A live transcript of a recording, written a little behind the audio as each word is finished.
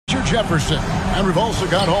Jefferson. And we've also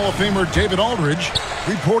got Hall of Famer David Aldridge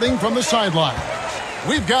reporting from the sideline.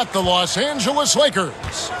 We've got the Los Angeles Lakers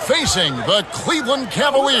facing the Cleveland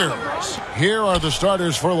Cavaliers. Here are the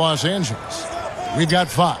starters for Los Angeles. We've got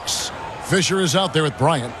Fox. Fisher is out there with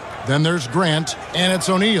Bryant. Then there's Grant, and it's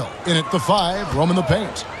O'Neal. In at the 5, roaming the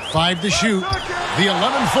paint. 5 to shoot. The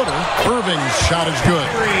 11-footer. Irving's shot is good.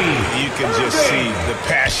 You can just see the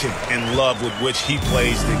passion and love with which he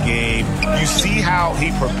plays the game. You see how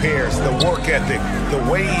he prepares, the work ethic,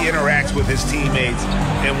 the way he interacts with his teammates.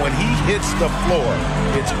 And when he hits the floor,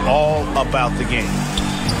 it's all about the game.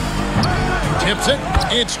 Tips it.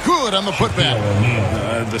 It's good on the putback.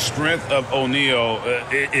 The strength of O'Neal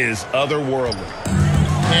is otherworldly.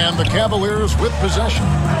 And the Cavaliers with possession.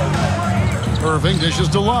 Irving dishes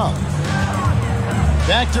to Love.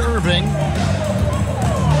 Back to Irving.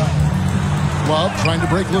 Love trying to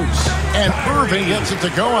break loose. And Irving gets it to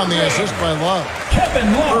go on the assist by Love.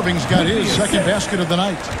 Irving's got his second basket of the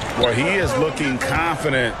night. Well, he is looking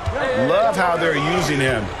confident. Love how they're using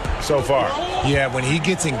him so far. Yeah, when he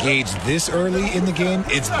gets engaged this early in the game,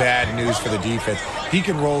 it's bad news for the defense. He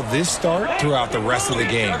can roll this start throughout the rest of the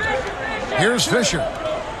game. Here's Fisher.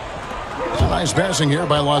 It's a nice passing here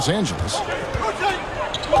by Los Angeles.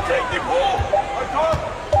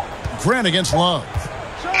 Grant against Love.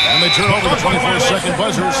 And they turn over the 24-second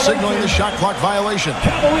buzzer, signaling the shot clock violation.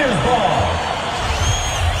 Cavaliers ball.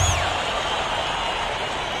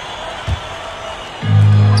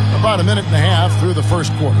 About a minute and a half through the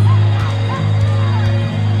first quarter.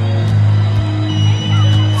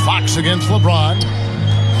 Fox against LeBron.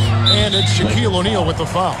 And it's Shaquille O'Neal with the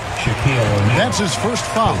foul. Shaquille O'Neal. That's his first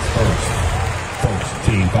foul. First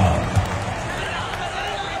team foul.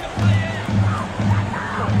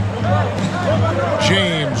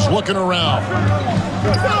 James looking around.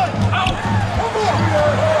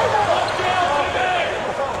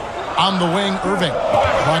 On the wing, Irving.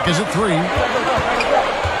 Clock is at 3.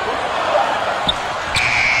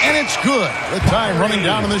 And it's good. The time running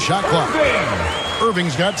down on the shot clock.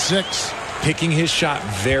 Irving's got 6. Picking his shot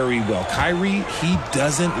very well. Kyrie, he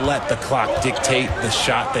doesn't let the clock dictate the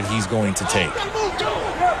shot that he's going to take.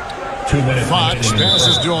 2 minutes. Fox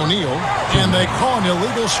passes to O'Neal, and they call an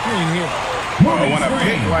illegal screen here. When a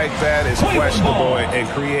pick like that is questionable and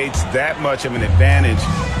creates that much of an advantage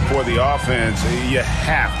for the offense, you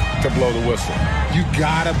have to blow the whistle. You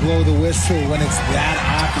gotta blow the whistle when it's that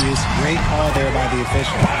obvious. Great call there by the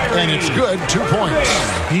official. And it's good, 2 points.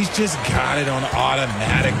 He's just got it on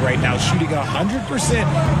automatic right now, shooting 100%,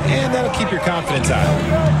 and that'll keep your confidence high.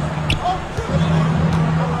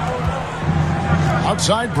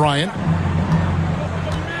 Outside Bryant.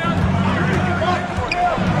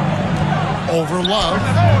 Over Love.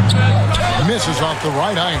 Misses off the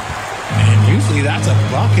right iron. And usually that's a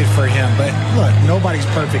bucket for him, but look, nobody's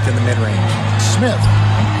perfect in the mid-range. Smith.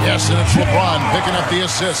 Yes, and it's LeBron picking up the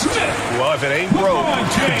assist. Well, if it ain't broke,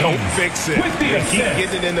 don't fix it. Keep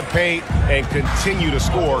getting it in the paint and continue to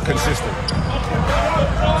score consistently.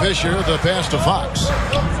 Fisher, the pass to Fox.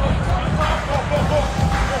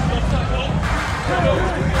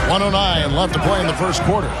 1:09 left to play in the first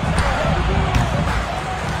quarter.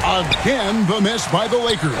 Again, the miss by the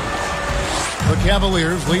Lakers. The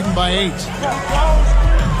Cavaliers leading by 8.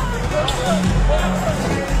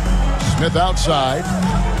 Smith outside.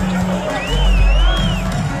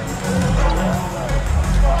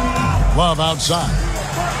 Love outside.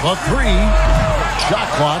 The 3. Shot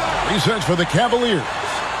clock resets for the Cavaliers.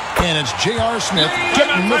 And it's J.R. Smith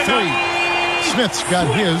getting the 3. Smith's got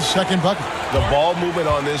his second bucket. The ball movement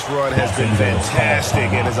on this run has been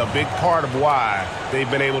fantastic and is a big part of why they've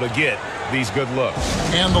been able to get these good looks.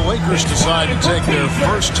 And the Lakers decide to take their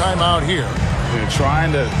first time out here. They're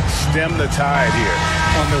trying to stem the tide here.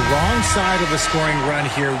 On the wrong side of a scoring run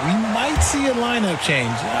here, we might see a lineup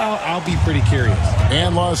change. I'll be pretty curious.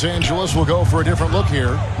 And Los Angeles will go for a different look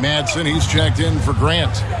here. Madsen, he's checked in for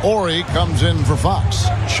Grant. Ori comes in for Fox.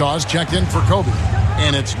 Shaw's checked in for Kobe.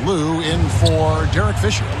 And it's Lou in for Derek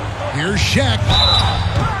Fisher. Here's Shaq.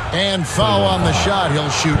 And foul on the shot. He'll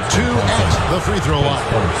shoot 2 at the free throw line.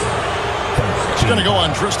 It's going to go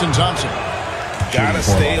on Tristan Thompson. Gotta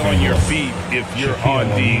stay on your feet if you're on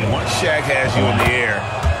D. Once Shaq has you in the air,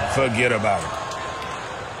 forget about it.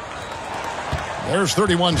 There's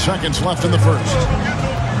 31 seconds left in the first.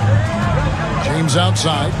 James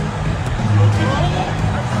outside.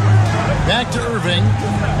 Back to Irving.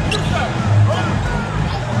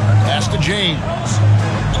 Pass to James.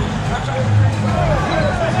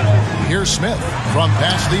 Here's Smith from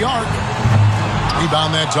past the arc.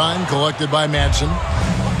 Rebound that time collected by Madsen.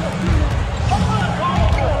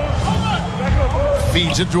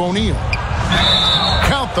 Feeds it to O'Neal.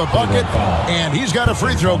 Count got the bucket, and he's got a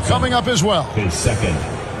free throw coming up as well. His second.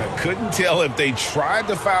 I couldn't tell if they tried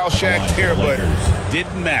to foul Shaq there, but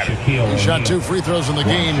didn't matter. He shot 2 free throws in the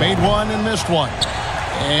game, made 1 and missed 1.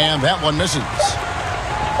 And that one misses.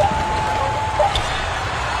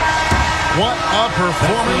 What a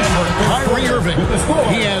performance for Kyrie Irving.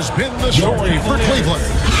 He has been the story for Cleveland.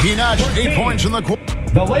 He notched 8 points in the quarter.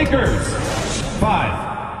 The Lakers, 5.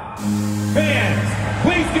 Fans,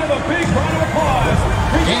 please give a big round of applause.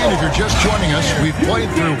 And if you're just joining us, we've played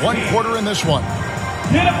through 1 quarter in this one.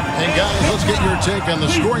 And guys, let's get your take on the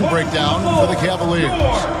scoring breakdown for the Cavaliers.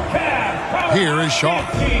 Here is Shaw.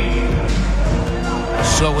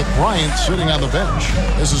 So with Bryant sitting on the bench,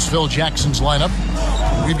 this is Phil Jackson's lineup.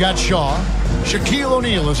 We've got Shaw. Shaquille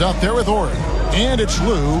O'Neal is out there with Ori. And it's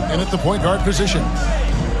Lou in at the point guard position.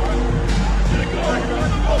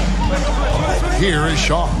 Here is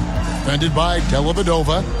Shaw. Defended by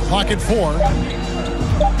Dellavedova. Clock at 4.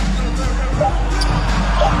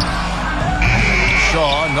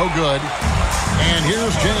 Shaw, no good. And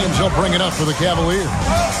here's James. He'll bring it up for the Cavaliers.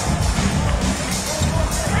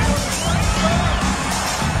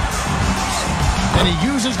 And he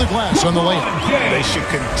uses the glass on the layup. They should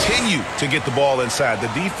continue to get the ball inside. The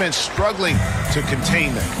defense struggling to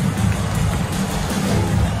contain them.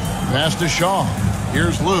 Pass to Shaw.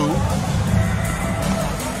 Here's Lou.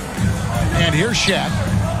 And here's Shaq.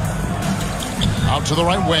 Out to the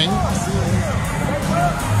right wing.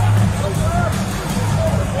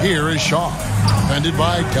 Here is Shaw. Defended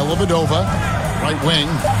by Dellavedova. Right wing.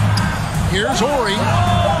 Here's Ori.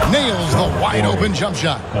 Nails the wide-open jump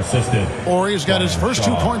shot. Assisted. Ori's got his first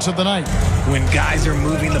 2 points of the night. When guys are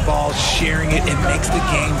moving the ball, sharing it, it makes the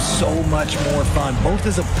game so much more fun, both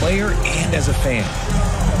as a player and as a fan.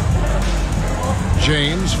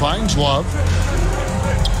 James finds Love.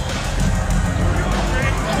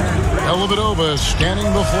 Dellavedova scanning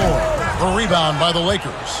the floor. A rebound by the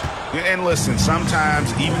Lakers. And listen,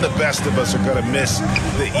 sometimes even the best of us are going to miss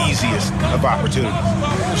the easiest of opportunities.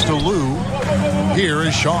 Here's to Lou. Here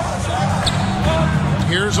is Shaw.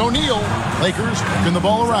 Here's O'Neal. Lakers working the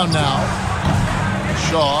ball around now.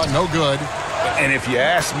 Shaw, no good. And if you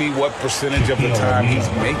ask me what percentage of the time he's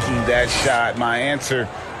making that shot, my answer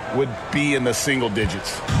would be in the single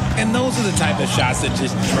digits. And those are the type of shots that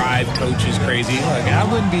just drive coaches crazy. Like, I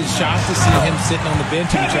wouldn't be shocked to see him sitting on the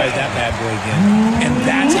bench if he tries that bad boy again. And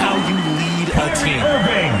that's how you lead a team.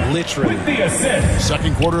 Literally.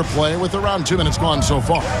 Second quarter of play with around 2 minutes gone so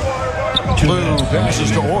far. Lou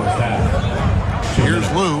passes to Ori.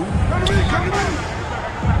 Here's Lou.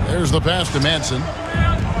 There's the pass to Manson.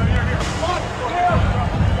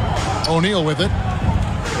 O'Neal with it.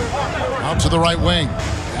 Out to the right wing.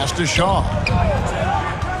 Pass to Shaw.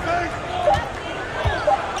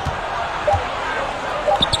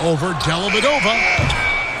 Over Dellavedova.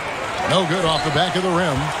 No good off the back of the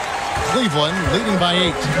rim. Cleveland leading by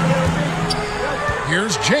 8.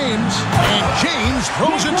 Here's James. And James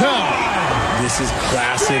throws it down. This is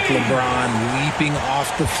classic LeBron leaping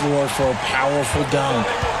off the floor for a powerful dunk.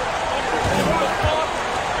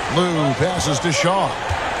 Lou passes to Shaw.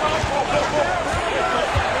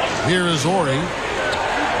 Here is Ori.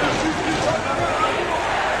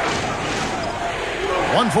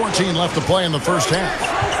 1:14 left to play in the first half.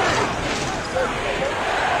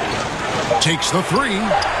 Takes the 3.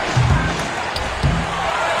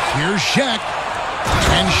 Here's Shaq.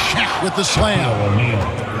 And Shaq with the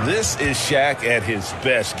slam. This is Shaq at his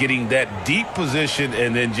best, getting that deep position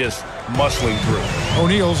and then just muscling through.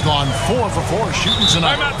 O'Neal's gone 4 for 4 shooting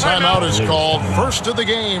tonight. Timeout is called. First of the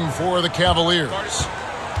game for the Cavaliers.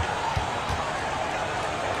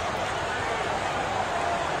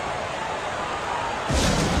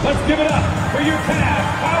 Let's give it up for your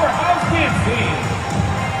Cavs powerhouse dance team.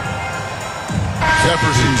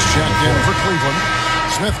 Jefferson's checked in for Cleveland.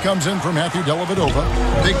 Smith comes in for Matthew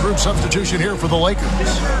Dellavedova. Big group substitution here for the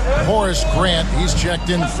Lakers. Horace Grant, he's checked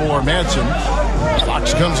in for Madsen.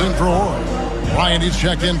 Fox comes in for Ori. Bryant, he's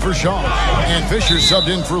checked in for Shaw. And Fisher subbed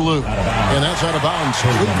in for Lou. And that's out of bounds.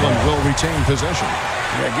 Cleveland will retain possession.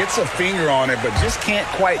 Yeah, gets a finger on it, but just can't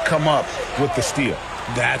quite come up with the steal.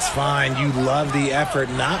 That's fine. You love the effort,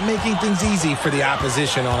 not making things easy for the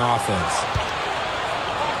opposition on offense.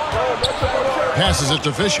 Passes it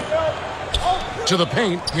to Fisher. To the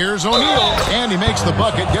paint. Here's O'Neal. And he makes the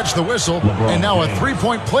bucket, gets the whistle. And now a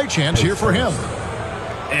 3-point play chance here for him.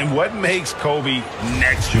 And what makes Kobe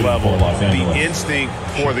next level? The instinct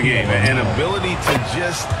for the game. An ability to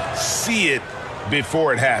just see it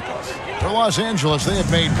before it happens. For Los Angeles, they have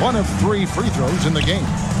made 1 of 3 free throws in the game.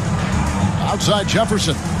 Outside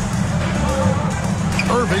Jefferson.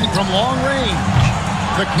 Irving from long range.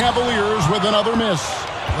 The Cavaliers with another miss.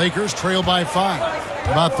 Lakers trail by 5.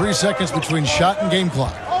 About 3 seconds between shot and game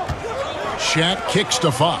clock. Shaq kicks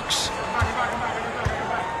to Fox.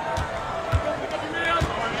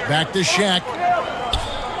 Back to Shaq.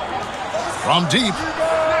 From deep.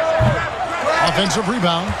 Offensive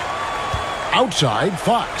rebound. Outside,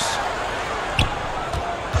 Fox.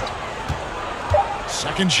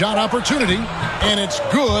 Second shot opportunity, and it's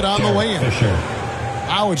good on the way in.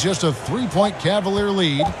 Now it's just a 3-point Cavalier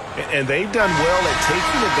lead. And they've done well at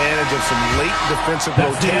taking advantage of some late defensive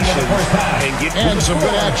rotations and some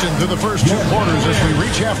good action through the first 2 quarters as we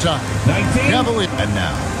reach halftime. Cavalier. And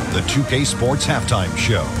now, the 2K Sports Halftime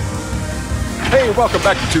Show. Hey, welcome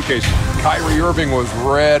back to 2K. Kyrie Irving was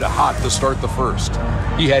red hot to start the first.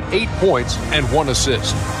 He had 8 points and 1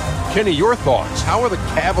 assist. Kenny, your thoughts? How are the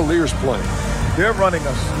Cavaliers playing? They're running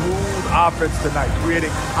a smooth offense tonight,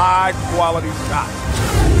 creating high-quality shots.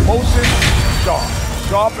 Motion sharp,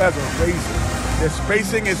 sharp as a razor. Their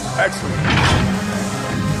spacing is excellent.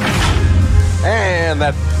 And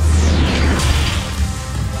that...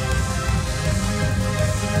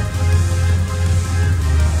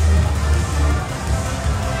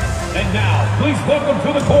 And now, please welcome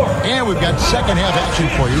to the court. And we've got second half action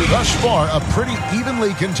for you. Thus far, a pretty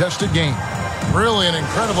evenly contested game. Really an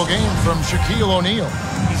incredible game from Shaquille O'Neal.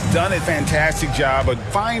 He's done a fantastic job of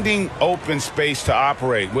finding open space to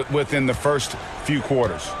operate within the first few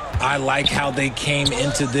quarters. I like how they came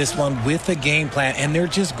into this one with a game plan, and they're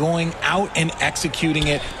just going out and executing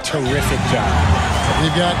it. Terrific job.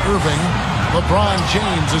 We've got Irving. LeBron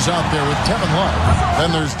James is out there with Kevin Love.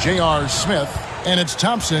 Then there's J.R. Smith, and it's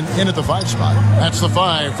Thompson in at the 5 spot. That's the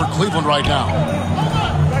 5 for Cleveland right now.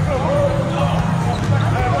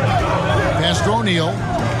 Pass to O'Neal.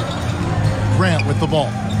 Grant with the ball.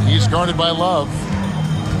 He's guarded by Love.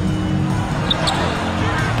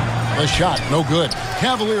 The shot, no good.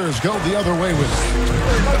 Cavaliers go the other way with it.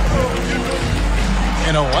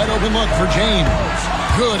 And a wide open look for James.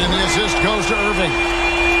 Good, and the assist goes to Irving.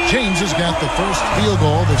 James has got the first field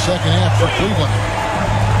goal of the second half for Cleveland.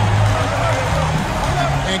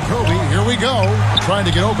 And Kobe, here we go, trying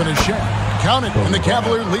to get open and Shaq. Count it, and the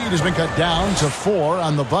Cavalier lead has been cut down to 4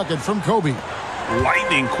 on the bucket from Kobe.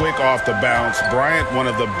 Lightning quick off the bounce. Bryant, one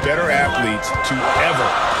of the better athletes to ever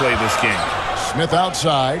play this game. Smith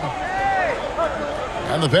outside.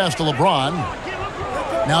 And the pass to LeBron.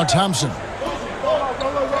 Now Thompson.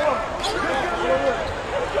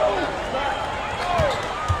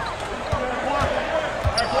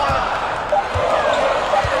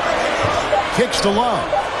 Kicks to Love.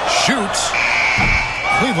 Shoots.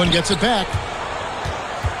 Cleveland gets it back.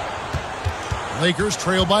 Lakers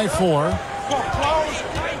trail by 4.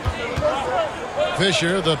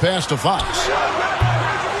 Fisher, the pass to Fox.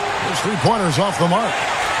 His 3-pointers off the mark.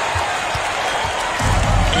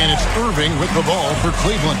 And it's Irving with the ball for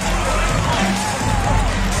Cleveland.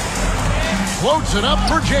 Floats it up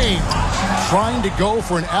for James. Trying to go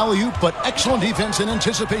for an alley-oop, but excellent defense and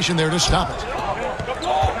anticipation there to stop it.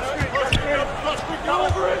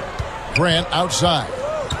 Grant outside.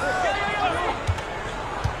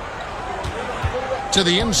 To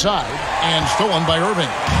the inside, and stolen by Irving.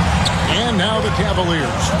 And now the Cavaliers.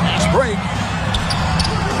 Fast break.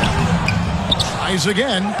 Tries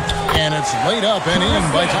again, and it's laid up and in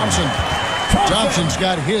by Thompson. Thompson's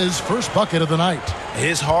got his first bucket of the night.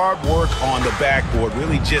 His hard work on the backboard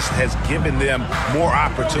really just has given them more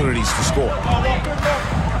opportunities to score.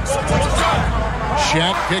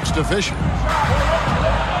 Shaq kicks to Fisher.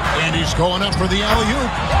 And he's going up for the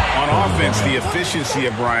alley-oop. On offense, the efficiency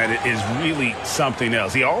of Bryant is really something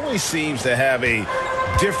else. He always seems to have a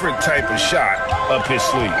different type of shot up his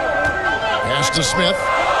sleeve. Pass to Smith.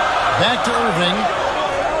 Back to Irving.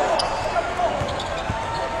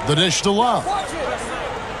 The dish to Love.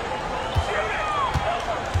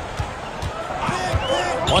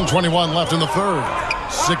 .121 left in the third.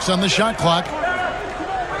 6 on the shot clock.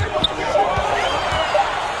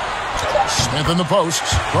 Smith in the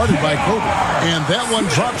posts, guarded by Kobe. And that one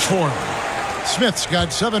drops for him. Smith's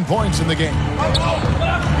got 7 points in the game.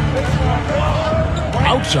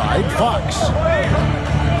 Outside, Fox.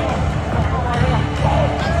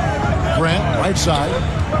 Grant, right side.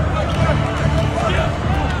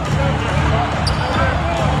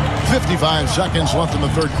 55 seconds left in the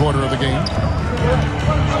third quarter of the game.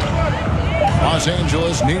 Los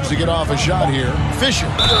Angeles needs to get off a shot here.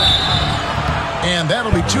 Fisher. And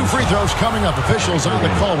that'll be 2 free throws coming up. Officials on the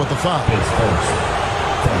call with the foul.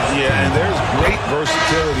 Yeah, and there's great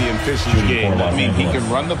versatility in Fisher's game. I mean, he can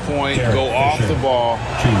run the point, go off the ball,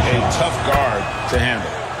 a tough guard to handle.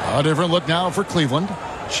 A different look now for Cleveland.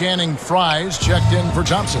 Channing Fries checked in for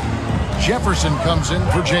Thompson. Jefferson comes in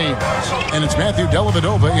for James. And it's Matthew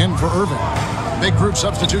Dellavedova in for Irving. Big group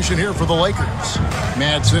substitution here for the Lakers.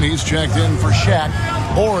 Madsen, he's checked in for Shaq.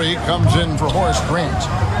 Horry comes in for Horace Grant.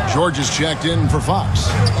 George is checked in for Fox.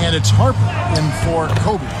 And it's Harper in for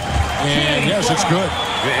Kobe. And yes, it's good.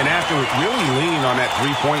 And after really leaning on that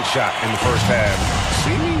three-point shot in the first half,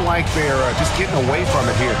 seeming like they're just getting away from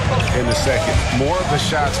it here in the second. More of the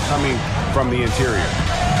shots coming from the interior.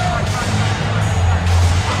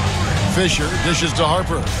 Fisher dishes to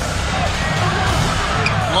Harper.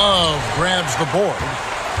 Love grabs the board.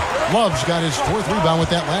 Love's got his 4th rebound with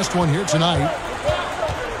that last one here tonight.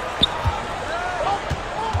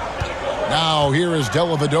 Now here is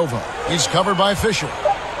Dellavedova. He's covered by Fisher.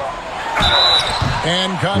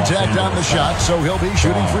 And contact on the shot, so he'll be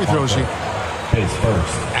shooting free throws here.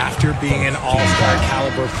 After being an all-star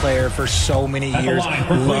caliber player for so many years,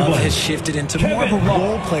 Love has shifted into more of a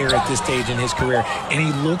role player at this stage in his career, and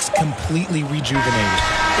he looks completely rejuvenated.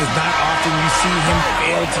 It's not often you see him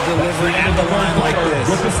fail to deliver at the line like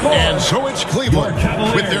this. And so it's Cleveland,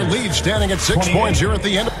 with their lead standing at 6 points here at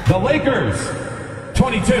the end. The Lakers,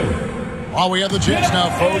 22. While we have the chance now,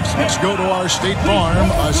 folks, let's go to our State Farm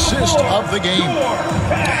assist of the game.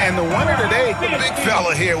 And the winner today, the big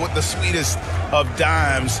fella here with the sweetest of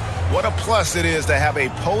dimes. What a plus it is to have a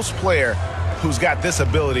post player who's got this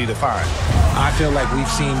ability to find. I feel like we've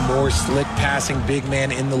seen more slick passing big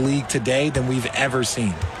man in the league today than we've ever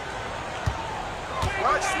seen.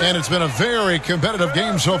 And it's been a very competitive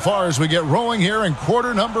game so far as we get rolling here in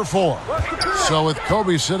quarter number 4. So with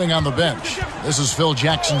Kobe sitting on the bench, this is Phil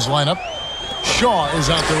Jackson's lineup. Shaw is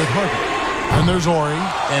out there with Harper. And there's Horry,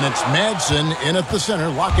 and it's Madsen in at the center,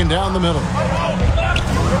 locking down the middle.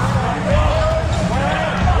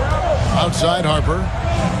 Outside Harper.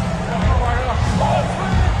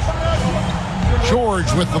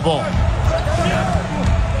 George with the ball.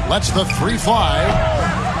 Lets the 3 fly.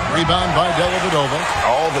 Rebound by Dellavedova.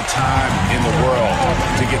 All the time in the world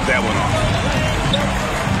to get that one off.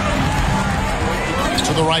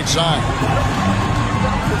 To the right side.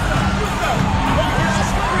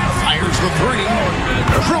 Fires the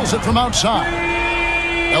 3. Drills it from outside.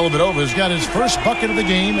 Dellavedova's got his first bucket of the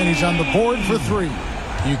game, and he's on the board for 3.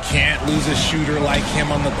 You can't lose a shooter like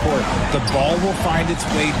him on the court. The ball will find its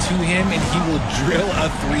way to him, and he will drill a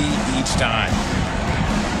 3 each time.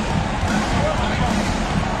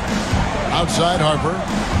 Outside Harper.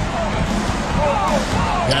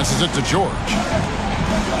 Passes it to George.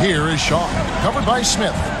 Here is Shaw. Covered by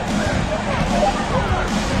Smith.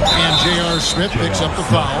 And J.R. Smith picks up the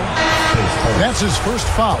foul. That's his first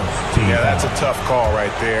foul. Yeah, that's a tough call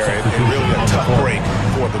right there. And really a tough break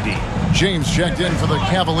for the D. James checked in for the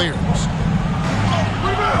Cavaliers.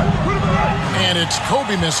 And it's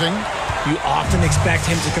Kobe missing. You often expect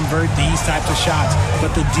him to convert these types of shots,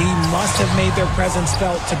 but the D must have made their presence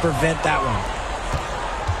felt to prevent that one.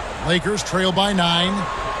 Lakers trail by 9.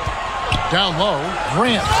 Down low,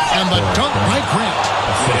 Grant, and the dunk by Grant.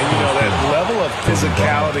 And you know, that level of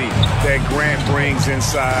physicality that Grant brings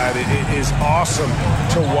inside is awesome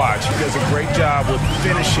to watch. He does a great job with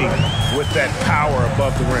finishing with that power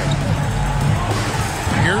above the rim.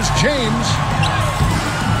 Here's James.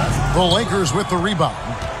 The Lakers with the rebound.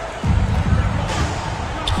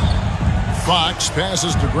 Fox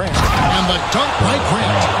passes to Grant, and the dunk by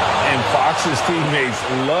Grant. And Fox's teammates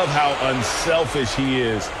love how unselfish he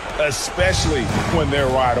is, especially when they're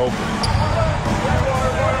wide open.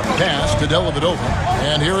 Pass to Dellavedova,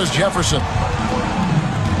 and here is Jefferson.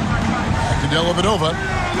 Back to Dellavedova,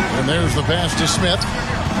 and there's the pass to Smith.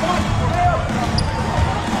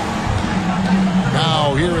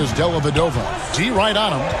 Now here is Dellavedova. D right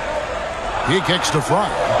on him. He kicks to Fry.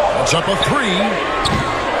 It's up a 3.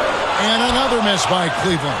 And another miss by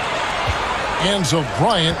Cleveland. Enzo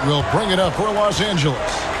Bryant will bring it up for Los Angeles.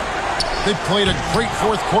 They played a great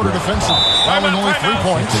fourth quarter defensively, allowing only 3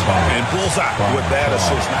 points. And bullseye with that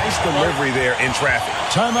assist. Nice delivery there in traffic.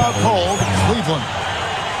 Timeout called, Cleveland.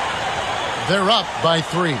 They're up by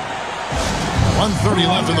 3. 1:30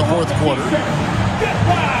 left in the fourth quarter.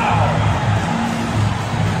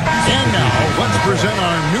 And now, let's present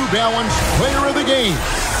our New Balance player of the game,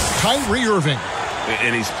 Kyrie Irving.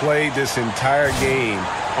 And he's played this entire game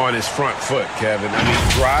on his front foot, Kevin. I mean,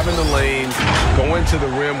 driving the lane, going to the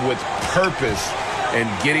rim with purpose, and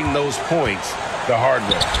getting those points the hard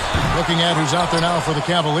way. Looking at who's out there now for the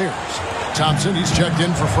Cavaliers. Thompson, he's checked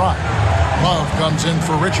in for Fry. Love comes in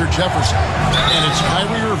for Richard Jefferson. And it's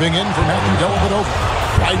Kyrie Irving in for Matthew Dellavedova.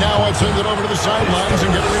 Right now, let's send it over to the sidelines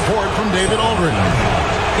and get a report from David Aldridge.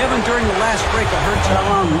 Kevin, during the last break, I heard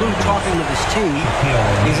Tyronn Lue talking with his team.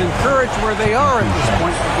 He's encouraged where they are at this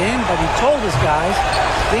point in the game, but he told his guys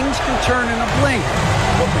things can turn in a blink.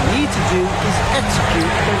 What we need to do is execute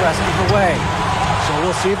the rest of the way. So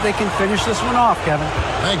we'll see if they can finish this one off, Kevin.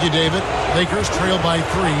 Thank you, David. Lakers trail by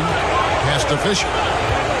 3. Pass to Fisher.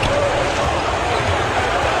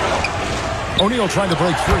 O'Neal trying to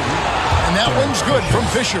break free. And that one's good from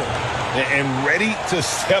Fisher. And ready to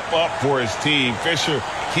step up for his team. Fisher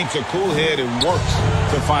keeps a cool head and works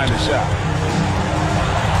to find a shot.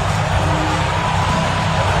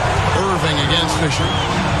 Irving against Fisher.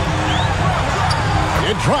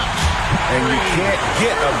 It drops. And you can't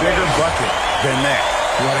get a bigger bucket than that.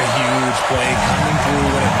 What a huge play coming through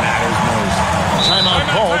when it matters most. Timeout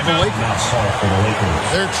called the Lakers.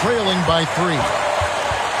 They're trailing by 3.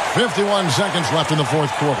 51 seconds left in the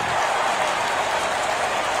fourth quarter.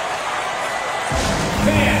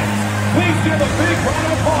 Fans, please give a big round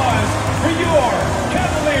of applause for your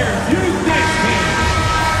Cavaliers Youth Dance Team.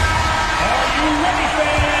 Are you ready,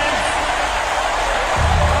 fans?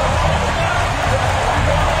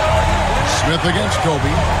 Smith against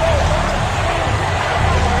Kobe.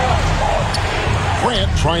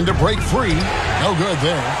 Grant trying to break free. No good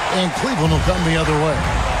there. And Cleveland will come the other way.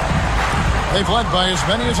 They've led by as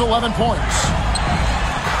many as 11 points.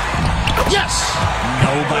 Yes!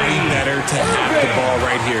 Nobody better to have the ball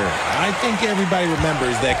right here. I think everybody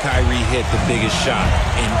remembers that Kyrie hit the biggest shot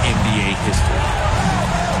in NBA history.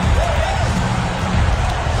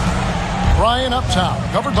 Bryant up top,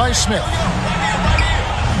 covered by Smith.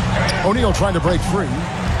 O'Neal trying to break free,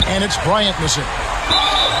 and it's Bryant missing.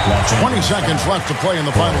 20 seconds left to play in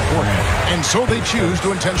the final quarter, and so they choose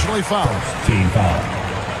to intentionally foul. Team foul.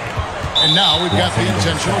 And now we've got the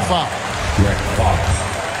intentional foul. Greg Fox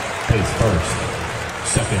plays first.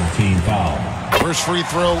 Second team foul. First free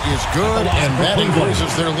throw is good, and that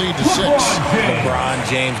increases their lead to 6. LeBron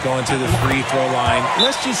James going to the free throw line.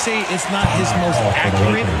 Let's just say it's not his most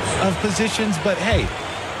accurate of positions, but hey,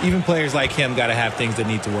 even players like him got to have things that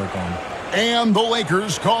need to work on. And the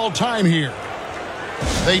Lakers call time here.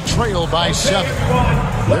 They trail by 7.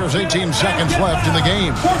 There's 18 seconds left in the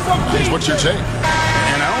game. Here's what's your take?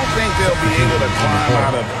 And I don't think they'll be able to climb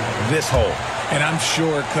out of this hole. And I'm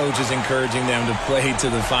sure coach is encouraging them to play to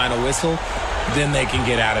the final whistle. Then they can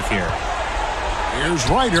get out of here. Here's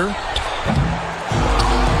Ryder.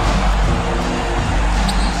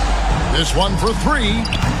 This one for 3.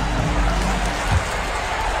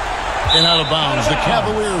 And out of bounds. The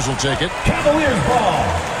Cavaliers will take it. Cavaliers ball.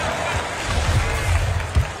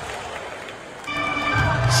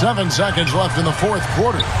 7 seconds left in the fourth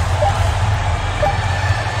quarter.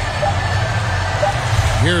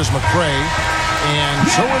 Here's McRae. And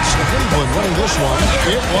so it's Cleveland winning this one.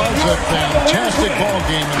 It was a fantastic ball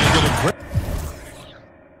game, and they did a great.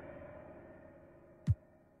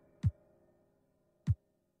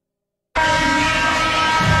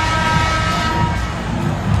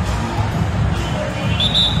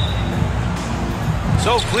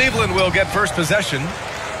 So Cleveland will get first possession.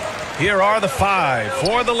 Here are the 5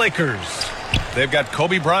 for the Lakers. They've got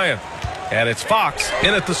Kobe Bryant, and it's Fox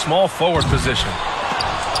in at the small forward position.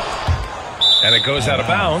 And it goes out of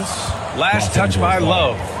bounds. Last touch by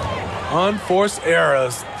Love. Unforced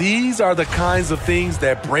errors. These are the kinds of things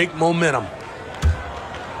that break momentum.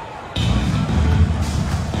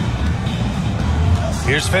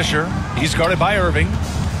 Here's Fisher. He's guarded by Irving.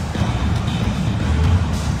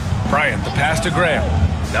 Bryant, the pass to Graham.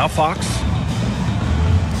 Now Fox.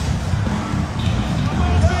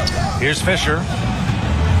 Here's Fisher.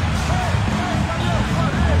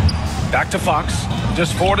 Back to Fox.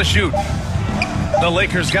 Just 4 to shoot. The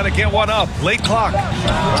Lakers got to get one up. Late clock. The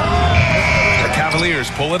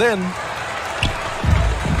Cavaliers pull it in.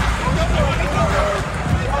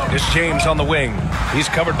 It's James on the wing. He's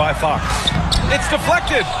covered by Fox. It's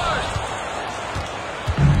deflected.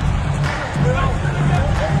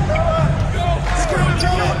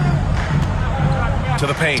 To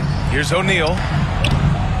the paint. Here's O'Neal.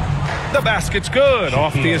 The basket's good.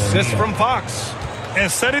 Off the assist from Fox.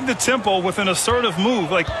 And setting the tempo with an assertive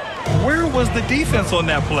move. Like, where was the defense on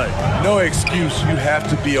that play? No excuse. You have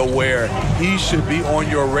to be aware. He should be on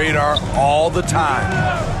your radar all the time.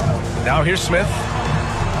 Now here's Smith.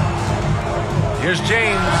 Here's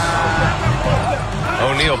James.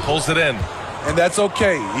 O'Neal pulls it in. And that's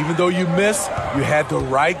okay. Even though you miss, you had the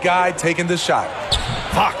right guy taking the shot.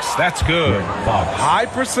 Fox, that's good. High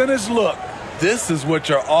percentage look. This is what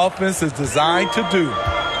your offense is designed to do.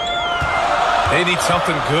 They need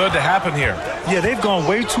something good to happen here. Yeah, they've gone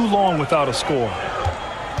way too long without a score.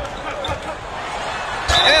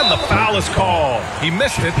 And the foul is called. He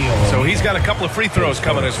missed it, so he's got a couple of free throws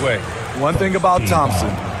coming his way. One thing about Thompson,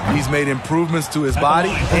 he's made improvements to his body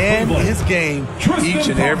and his game each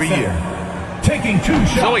and every year. Taking 2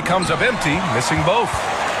 shots. So he comes up empty, missing both.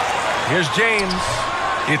 Here's James.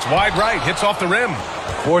 It's wide right, hits off the rim.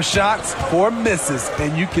 4 shots, 4 misses,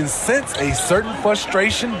 and you can sense a certain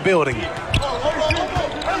frustration building.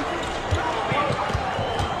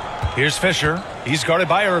 Here's Fisher. He's guarded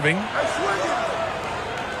by Irving.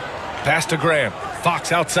 Pass to Graham.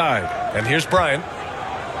 Fox outside. And here's Bryant.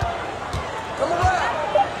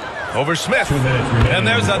 Over Smith. And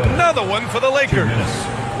there's another one for the Lakers.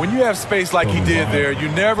 When you have space like he did there, you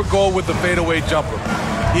never go with the fadeaway jumper.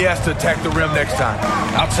 He has to attack the rim next time.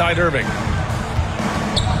 Outside Irving.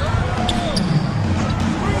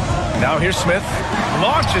 Now here's Smith.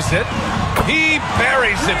 Launches it. He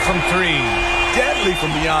buries it from 3. Deadly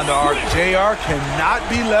from beyond the arc. JR cannot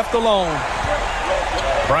be left alone.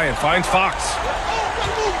 Bryant finds Fox.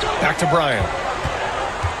 Back to Bryant.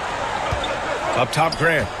 Up top,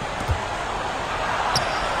 Grant.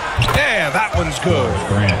 Yeah, that one's good.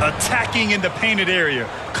 Attacking in the painted area.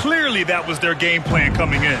 Clearly that was their game plan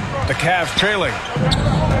coming in. The Cavs trailing.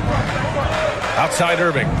 Outside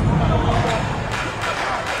Irving.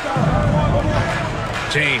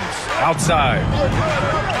 James outside.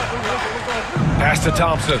 Pass to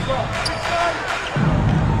Thompson.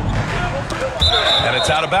 And it's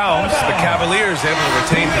out of bounds. The Cavaliers able to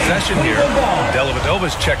retain possession here.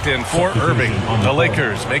 Dellavedova's checked in for Irving. The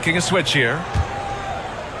Lakers making a switch here.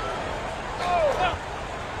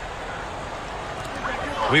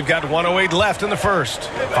 We've got 1:08 left in the first.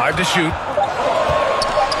 5 to shoot.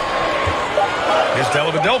 Here's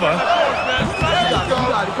Dellavedova.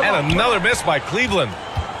 And another miss by Cleveland.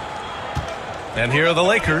 And here are the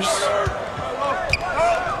Lakers.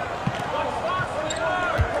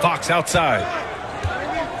 Fox outside.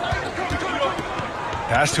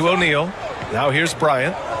 Pass to O'Neal. Now here's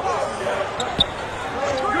Bryant.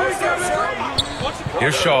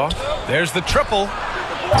 Here's Shaw. There's the triple.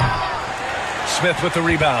 Smith with the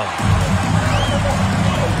rebound.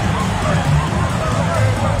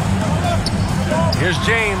 Here's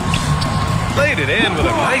James. Laid it in with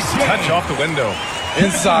a nice touch off the window.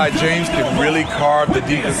 Inside, James can really carve the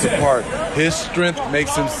defense apart. His strength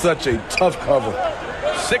makes him such a tough cover.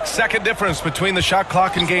 6-second difference between the shot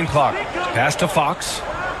clock and game clock. Pass to Fox.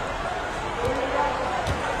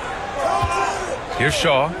 Here's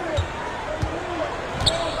Shaw.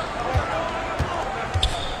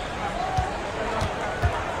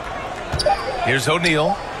 Here's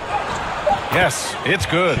O'Neal. Yes, it's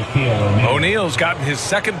good. O'Neal's gotten his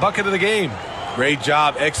second bucket of the game. Great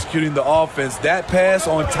job executing the offense. That pass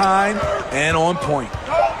on time and on point.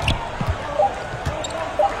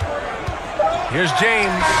 Here's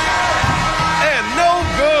James. And no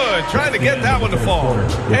good. Trying to get that one to fall.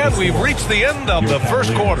 And we've reached the end of the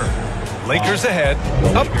first quarter. Lakers ahead,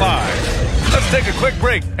 up 5. Let's take a quick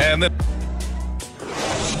break. And then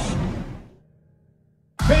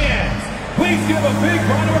Fans, please give a big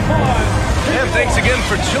round of applause. And thanks again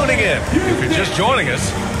for tuning in. If you're just joining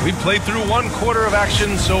us, we've played through 1 quarter of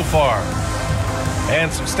action so far.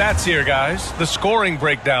 And some stats here, guys. The scoring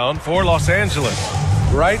breakdown for Los Angeles.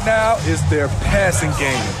 Right now, it's their passing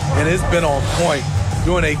game, and it's been on point.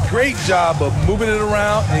 Doing a great job of moving it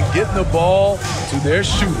around and getting the ball to their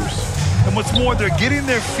shooters. And what's more, they're getting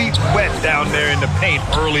their feet wet down there in the paint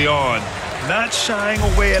early on. Not shying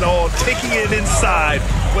away at all, taking it inside.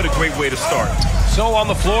 What a great way to start. So on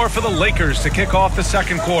the floor for the Lakers to kick off the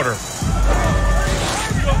second quarter.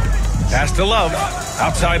 Pass to Love.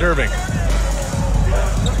 Outside Irving.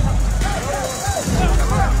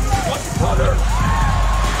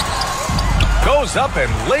 Goes up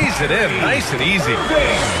and lays it in nice and easy.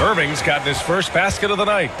 Irving's gotten his first basket of the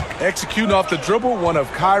night. Executing off the dribble, one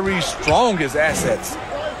of Kyrie's strongest assets.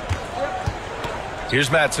 Here's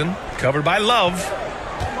Madsen, covered by Love.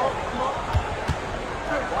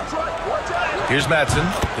 Here's Madsen.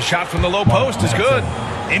 The shot from the low post is good.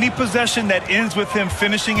 Any possession that ends with him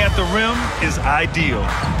finishing at the rim is ideal.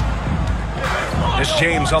 Here's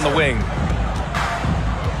James on the wing.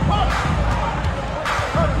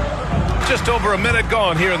 Just over a minute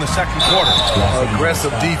gone here in the second quarter.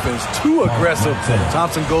 Aggressive defense, too aggressive.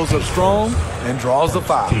 Thompson goes up strong and draws the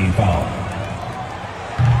foul.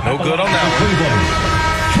 No good on that one.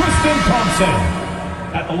 Tristan Thompson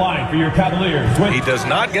at the line for your Cavaliers. He does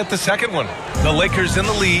not get the second one. The Lakers in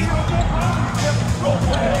the lead.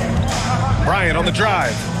 Bryant on the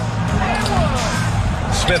drive.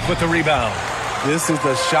 Smith with the rebound. This is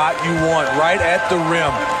the shot you want right at the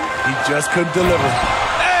rim. He just couldn't deliver.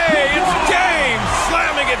 Hey, it's James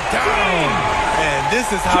slamming it down. And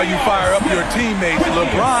this is how you fire up your teammates.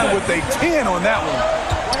 LeBron with a 10 on that one.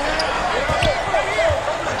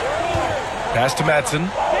 Pass to Madsen.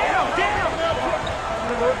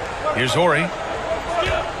 Here's Horry.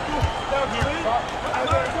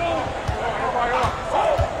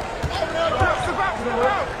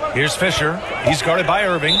 Here's Fisher. He's guarded by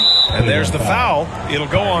Irving. And there's the foul. It'll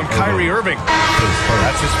go on Kyrie Irving.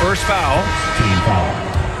 That's his first foul. Team foul.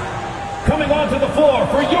 Coming onto the floor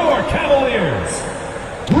for your Cavaliers,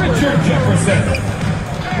 Richard Jefferson.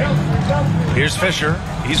 Here's Fisher.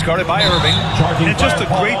 He's guarded by Irving. And just a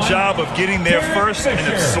great job of getting there first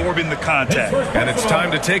and absorbing the contact. And it's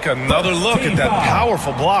time to take another look at that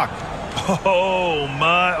powerful block. Oh,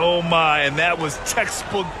 my. And that was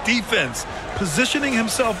textbook defense, positioning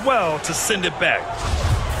himself well to send it back.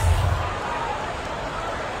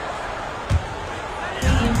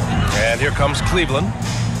 And here comes Cleveland.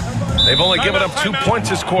 They've only given up 2 points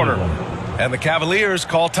this quarter. And the Cavaliers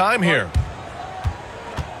call time here.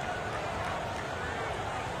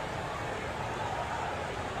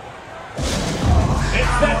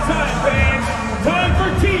 It's that time, fans. Time for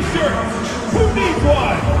T-shirts. Who needs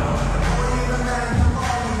one?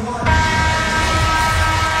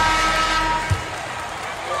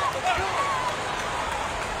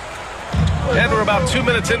 And we're about 2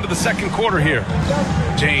 minutes into the second quarter here.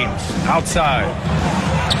 James outside.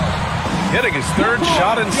 Hitting his third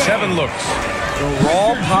shot in 7 looks. The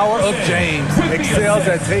raw power of James excels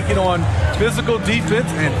at taking on physical defense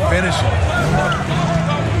and finishing.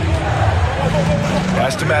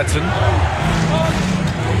 Pass to Madsen.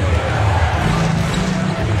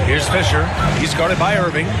 Here's Fisher. He's guarded by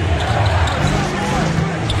Irving.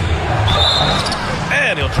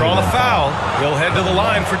 And he'll draw the foul. He'll head to the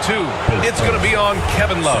line for 2. It's going to be on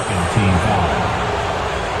Kevin Love. Team foul.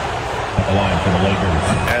 At the line for the Lakers.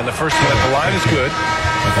 And the first one at the line is good.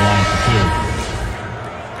 At the line for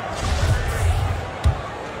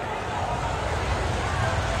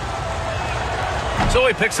 2. So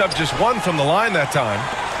he picks up just 1 from the line that time.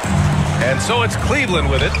 And so it's Cleveland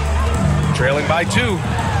with it, trailing by 2.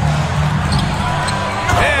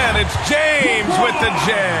 And it's James with the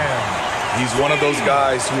jam. He's one of those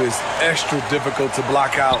guys who is extra difficult to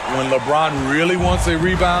block out. When LeBron really wants a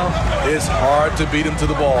rebound, it's hard to beat him to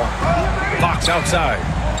the ball. Fox outside.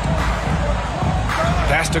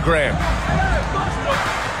 Pass to Graham.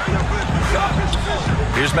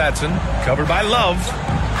 Here's Madsen, covered by Love.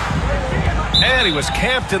 And he was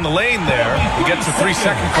camped in the lane there. He gets a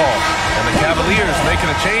 3-second call. And the Cavaliers making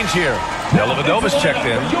a change here. Dellavedova's checked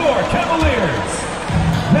in. Your Cavaliers.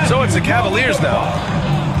 So it's the Cavaliers now.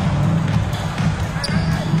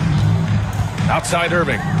 Outside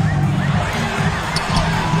Irving.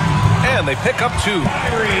 And they pick up 2.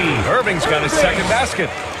 Irving's got his second basket.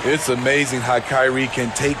 It's amazing how Kyrie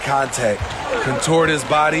can take contact, contort his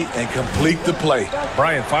body, and complete the play.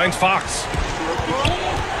 Bryant finds Fox.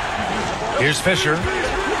 Here's Fisher.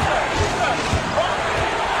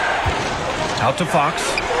 Out to Fox.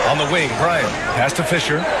 On the wing, Bryant. Pass to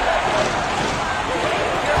Fisher.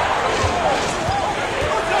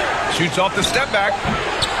 Shoots off the step back.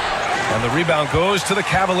 And the rebound goes to the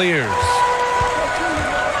Cavaliers.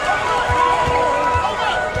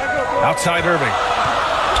 Outside Irving.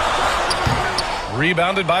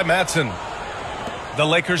 Rebounded by Madsen. The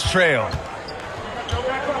Lakers trail.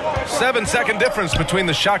 7-second difference between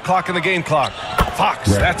the shot clock and the game clock. Fox,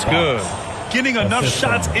 that's good. Getting enough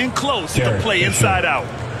shots in close to play inside out.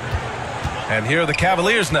 And here are the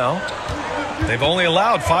Cavaliers now. They've only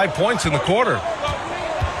allowed 5 points in the quarter.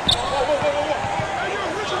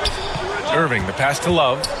 Irving, the pass to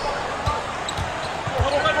Love.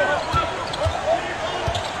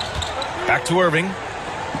 Back to Irving.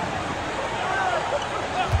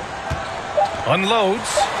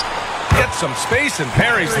 Unloads. Gets some space and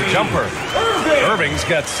parries the jumper. Irving's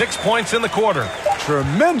got 6 points in the quarter.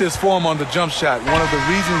 Tremendous form on the jump shot. One of the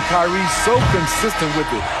reasons Kyrie's so consistent with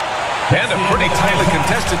it. And a pretty tightly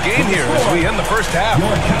contested game here as we end the first half.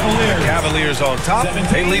 The Cavaliers on top.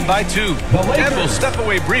 They lead by 2. And we'll step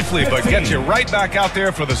away briefly, but get you right back out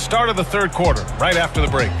there for the start of the third quarter, right after the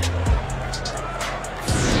break.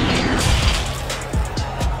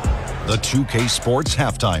 The 2K Sports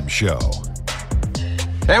Halftime Show.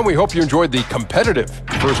 And we hope you enjoyed the competitive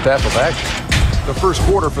first half of action. The first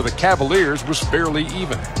quarter for the Cavaliers was fairly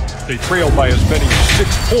even. They trailed by as many as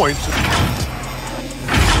 6 points.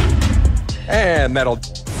 And that'll... Here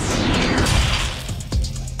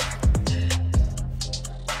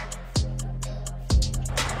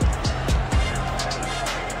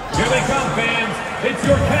they come, fans. It's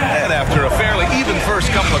your Cavs. And after a fairly even first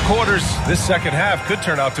last couple of quarters, this second half could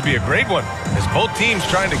turn out to be a great one as both teams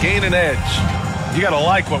trying to gain an edge. You got to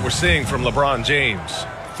like what we're seeing from LeBron James.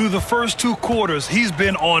 Through the first 2 quarters, he's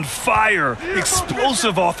been on fire.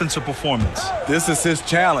 Explosive offensive performance. This is his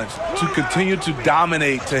challenge, to continue to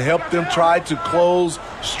dominate, to help them try to close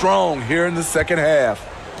strong here in the second half.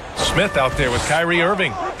 Smith out there with Kyrie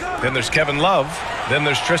Irving. Then there's Kevin Love. Then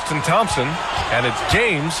there's Tristan Thompson. And it's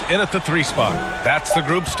James in at the 3 spot. That's the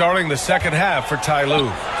group starting the second half for Ty Lue.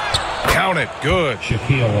 Count it. Good.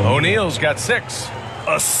 O'Neal's got 6.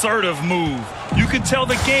 Assertive move. You can tell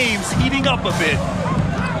the game's heating up a bit.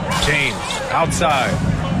 James outside.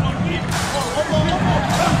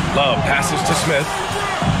 Love passes to Smith.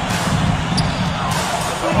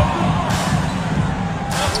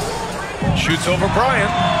 Shoots over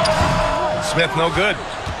Bryant. Smith no good.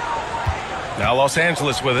 Now Los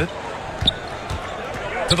Angeles with it.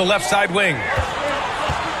 To the left side wing.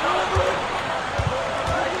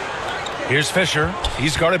 Here's Fisher.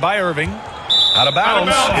 He's guarded by Irving. Out of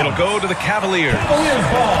bounds. It'll go to the Cavaliers.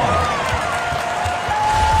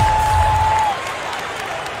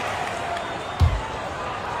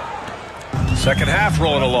 Second half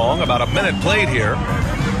rolling along. About a minute played here.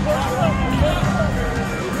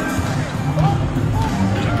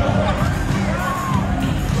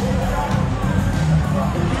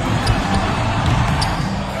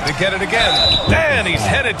 They get it again. And he's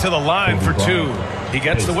headed to the line for 2. He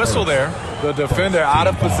gets the whistle there. The defender out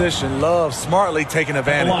of position. Love smartly taking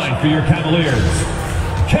advantage. Line for your Cavaliers,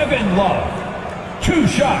 Kevin Love. 2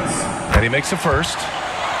 shots. And he makes a first.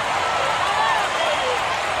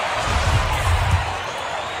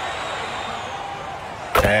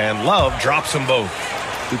 And Love drops them both.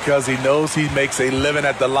 Because he knows he makes a living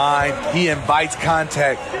at the line. He invites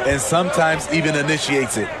contact and sometimes even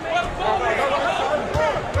initiates it.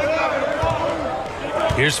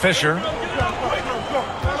 Here's Fisher.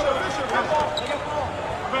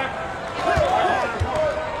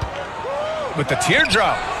 With the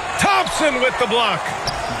teardrop. Thompson with the block.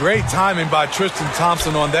 Great timing by Tristan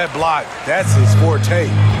Thompson on that block. That's his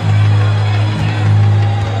forte.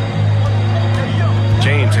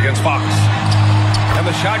 James against Fox. And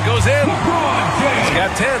the shot goes in. He's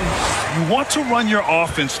got 10. You want to run your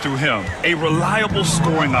offense through him. A reliable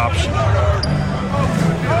scoring option.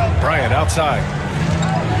 Bryant outside.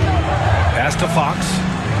 Pass to Fox.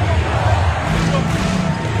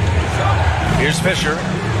 Here's Fisher.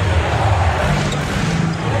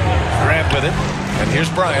 Grant with it. And here's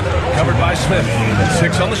Bryant. Covered by Smith.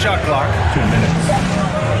 6 on the shot clock. 2 minutes.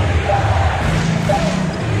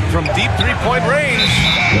 From deep 3-point range.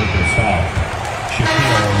 Lakers foul.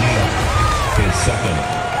 Shaquille O'Neal. His second.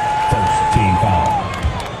 First team foul.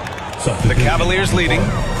 The Cavaliers leading.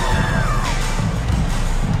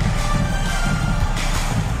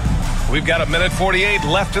 We've got 1:48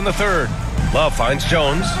 left in the third. Love finds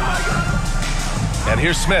Jones. And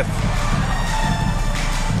here's Smith.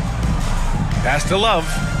 Pass to Love.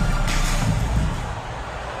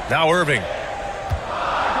 Now Irving.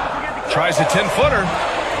 Tries a 10-footer.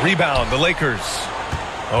 Rebound, the Lakers.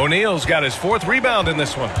 O'Neal's got his 4th rebound in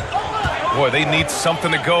this one. Boy, they need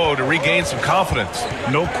something to go to regain some confidence.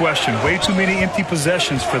 No question. Way too many empty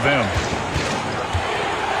possessions for them.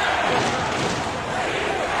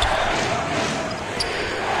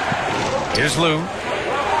 Here's Lou.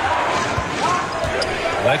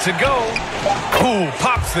 Lets it go. Ooh,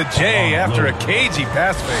 pops the J after a cagey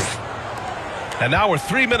pass fake. And now we're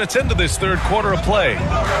 3 minutes into this third quarter of play.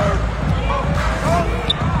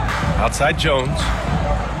 Outside Jones.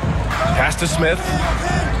 Pass to Smith.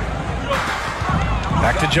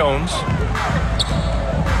 Back to Jones.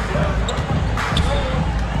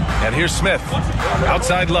 And here's Smith.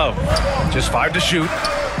 Outside Love. Just 5 to shoot.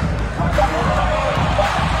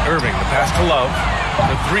 Irving, the pass to Love.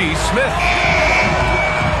 The 3, Smith.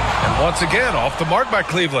 And once again, off the mark by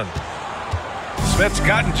Cleveland. Smith's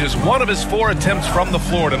gotten just 1 of his 4 attempts from the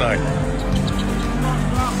floor tonight.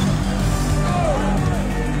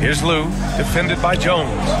 Here's Lou, defended by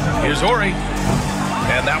Jones. Here's Ori.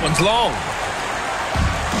 And that one's long.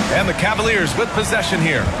 And the Cavaliers with possession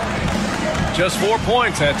here. Just 4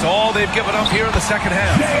 points. That's all they've given up here in the second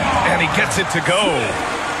half. And he gets it to go.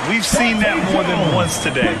 We've seen that more than once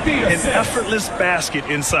today. An effortless basket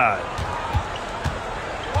inside.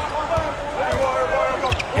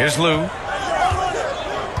 Here's Lou.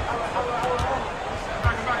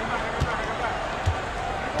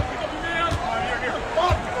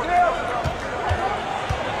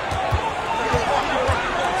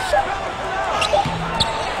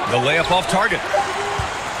 The layup off target.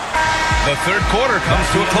 The third quarter comes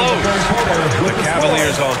to a close. The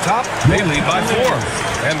Cavaliers on top. They lead by 4.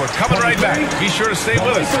 And we're coming right back. Be sure to stay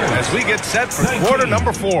with us as we get set for quarter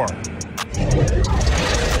number 4.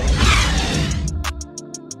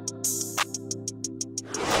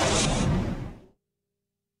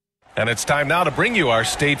 And it's time now to bring you our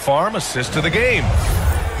State Farm assist to the game.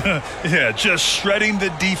 Yeah, just shredding the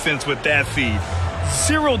defense with that feed.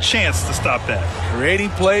 Zero chance to stop that. Creating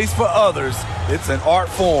plays for others, it's an art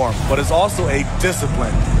form, but it's also a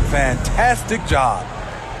discipline. Fantastic job.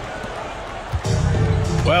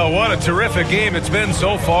 Well, what a terrific game it's been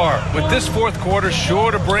so far, with this fourth quarter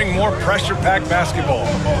sure to bring more pressure-packed basketball.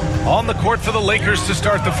 On the court for the Lakers to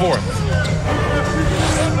start the fourth.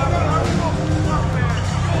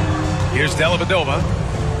 Here's Dellavedova.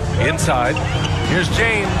 Inside. Here's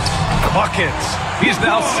James. Buckets. He's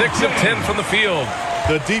now 6 of 10 from the field.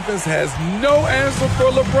 The defense has no answer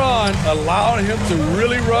for LeBron, allowing him to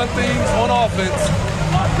really run things on offense.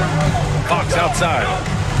 Fox outside.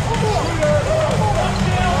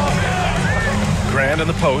 Grant in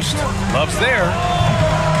the post. Love's there.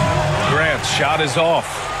 Grant's shot is off.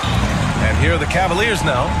 And here are the Cavaliers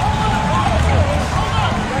now.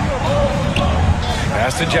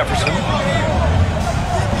 Pass to Jefferson.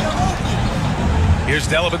 Here's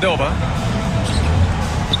Dellavedova.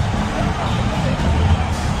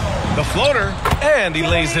 The floater, and he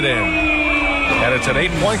lays it in. And it's an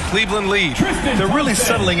 8-point Cleveland lead. They're really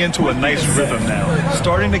settling into a nice rhythm now,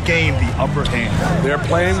 starting to gain the upper hand. They're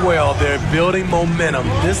playing well. They're building momentum.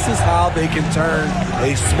 This is how they can turn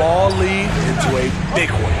a small lead into a big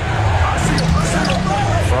one.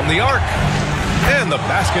 From the arc. And the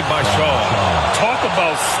basket by Shaw. Talk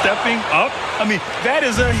about stepping up. I mean, that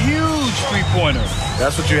is a huge three-pointer.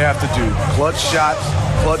 That's what you have to do. Clutch shots,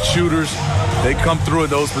 clutch shooters, they come through in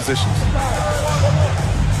those positions.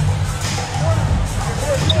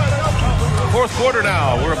 Fourth quarter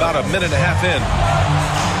now. We're about a minute and a half in.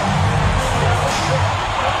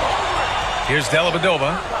 Here's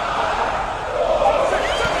Dellavedova.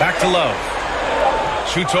 Back to Love.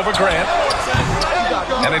 Shoots over Grant.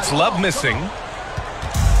 And it's Love missing.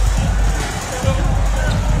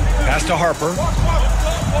 Pass to Harper.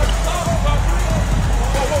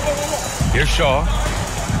 Here's Shaw.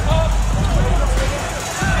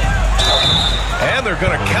 And they're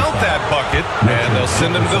going to count that bucket, and they'll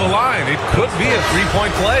send him to the line. It could be a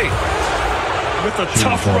three-point play. With a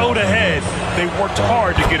tough road ahead, they worked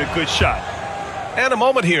hard to get a good shot. And a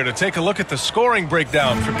moment here to take a look at the scoring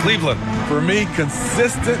breakdown for Cleveland. For me,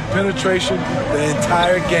 consistent penetration the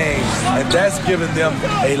entire game, and that's given them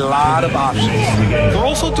a lot of options. They're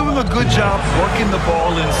also doing a good job working the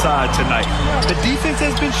ball inside tonight. The defense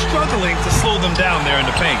has been struggling to slow them down there in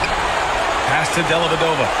the paint. Pass to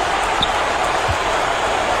Dellavedova.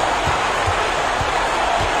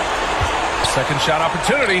 Second shot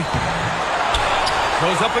opportunity.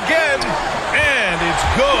 Goes up again, and it's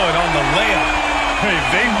good on the layup. Hey,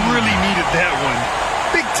 they really needed that one.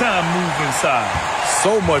 Big time move inside.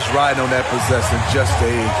 So much riding on that possession. Just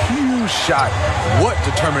a huge shot. What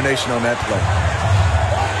determination on that play.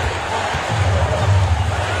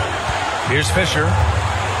 Here's Fisher.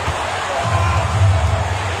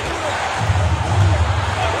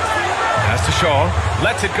 Pass to Shaw.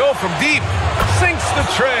 Lets it go from deep. Sinks the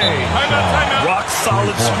tray. Rock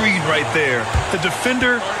solid screen right there. The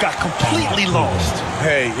defender got completely lost.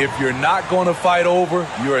 Hey, if you're not going to fight over,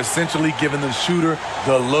 you're essentially giving the shooter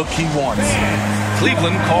the look he wants.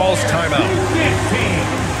 Cleveland calls timeout.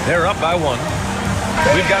 They're up by 1.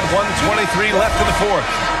 We've got 1:23 left in the fourth.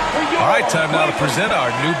 All right, time now to present our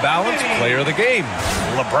New Balance Player of the Game,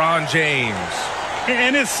 LeBron James.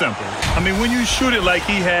 And it's simple. I mean, when you shoot it like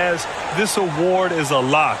he has, this award is a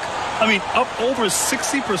lock. I mean, up over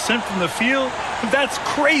 60% from the field, that's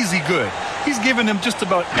crazy good. He's given him just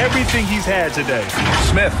about everything he's had today.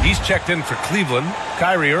 Smith, he's checked in for Cleveland.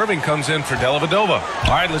 Kyrie Irving comes in for Dellavedova.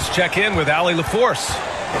 All right, let's check in with Allie LaForce.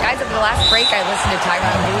 Guys, at the last break, I listened to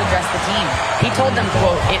Tyronn Lue address the team. He told them,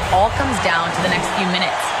 quote, "It all comes down to the next few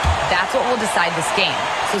minutes. That's what will decide this game.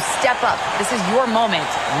 So step up. This is your moment,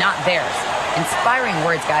 not theirs." Inspiring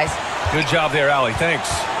words, guys. Good job there, Allie. Thanks.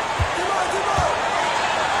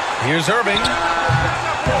 Here's Irving.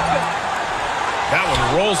 That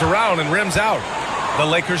one rolls around and rims out. The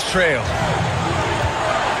Lakers trail.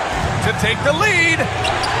 To take the lead.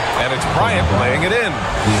 And it's Bryant laying it in.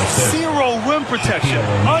 Zero rim protection.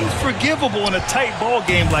 Unforgivable in a tight ball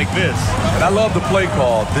game like this. And I love the play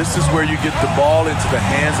call. This is where you get the ball into the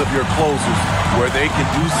hands of your closers, where they can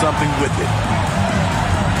do something with it.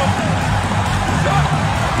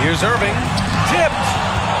 Here's Irving. Tipped.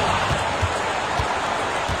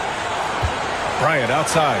 Bryant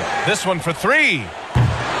outside. This one for three.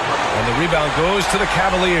 And the rebound goes to the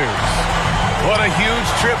Cavaliers. What a huge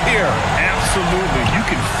trip here. Absolutely. You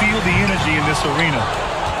can feel the energy in this arena.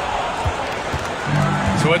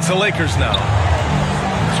 So it's the Lakers now.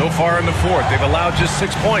 So far in the fourth, they've allowed just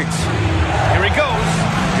 6 points. Here he goes.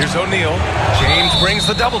 Here's O'Neal. James brings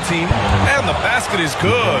the double team. And the basket is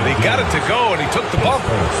good. He got it to go, and he took the bump.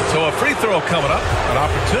 So a free throw coming up. An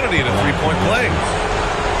opportunity at a three-point play.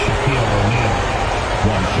 Shaquille O'Neal,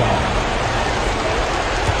 one shot.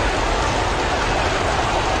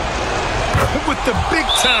 With the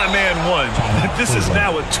big-time and one. This is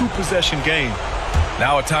now a two-possession game.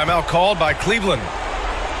 Now a timeout called by Cleveland.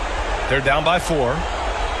 They're down by 4.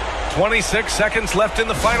 26 seconds left in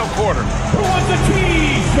the final quarter. Who wants a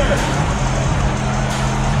T-shirt?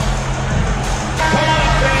 Come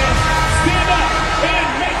on, fans. Stand up and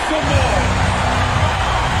make some noise.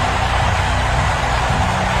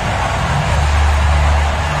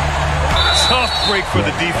 Tough break for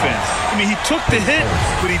the defense. I mean, he took the hit,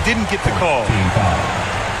 but he didn't get the call.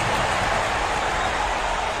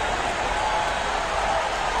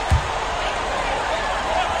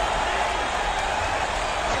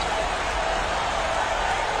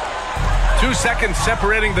 2 seconds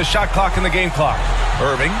separating the shot clock and the game clock.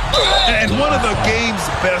 Irving. And one of the game's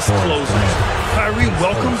best closers. Kyrie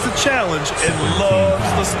welcomes the challenge and loves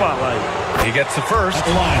the spotlight. He gets the first,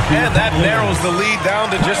 and that narrows the lead down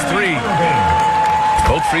to just 3.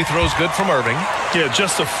 Both free throws good from Irving. Yeah,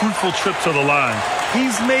 just a fruitful trip to the line.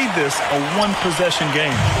 He's made this a one-possession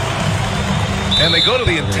game. And they go to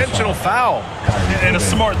the intentional foul. And a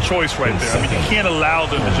smart choice right there. I mean, you can't allow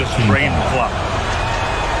them to just drain the clock.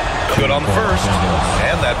 Good on the first,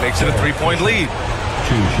 and that makes it a 3-point lead.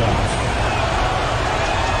 2 shots.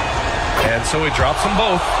 And so he drops them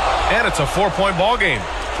both, and it's a 4-point ball game.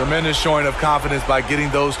 Tremendous showing of confidence by getting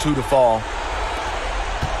those 2 to fall.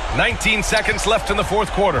 19 seconds left in the fourth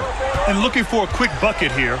quarter. And looking for a quick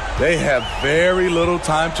bucket here. They have very little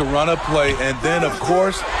time to run a play, and then, of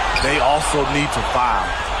course, they also need to foul.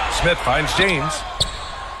 Smith finds James.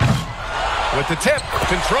 With the tip,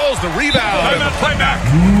 controls the rebound and the playback.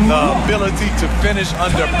 The ability to finish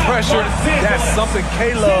under pressure, that's something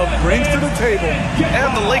K-Love brings to the table.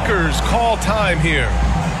 And the Lakers call time here.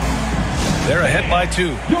 They're ahead by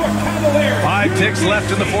 2. 5 ticks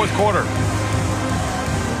left in the fourth quarter.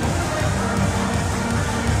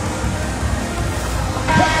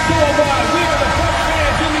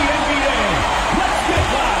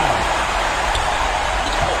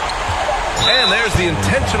 And there's the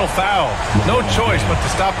intentional foul. No choice but to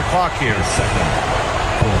stop the clock here.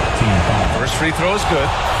 First free throw is good,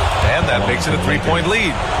 and that makes it a 3-point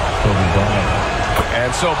lead.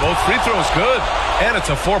 And so both free throws good, and it's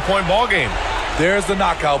a 4-point ball game. There's the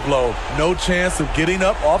knockout blow. No chance of getting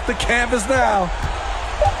up off the canvas now.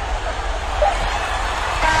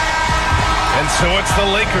 And so it's the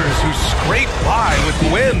Lakers who scrape by with the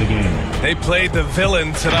win. They played the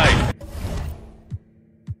villain tonight.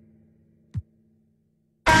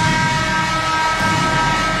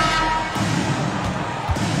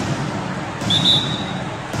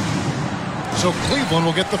 So Cleveland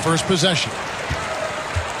will get the first possession.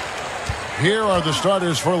 Here are the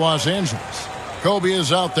starters for Los Angeles. Kobe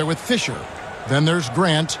is out there with Fisher. Then there's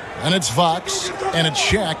Grant, and it's Fox, and it's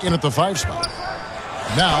Shaq in at the 5 spot.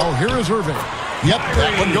 Now, here is Irving. Yep,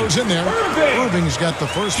 that one goes in there. Irving's got the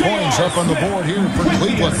first points up on the board here for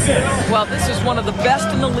Cleveland. Well, this is one of the best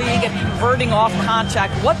in the league at converting off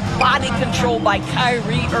contact. What body control by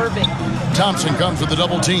Kyrie Irving. Thompson comes with the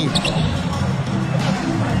double team.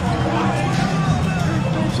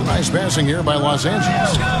 Nice passing here by Los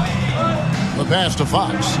Angeles. The pass to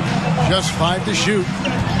Fox. Just 5 to shoot.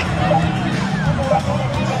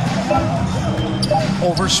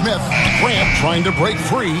 Over Smith. Grant trying to break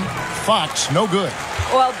free. Fox, no good.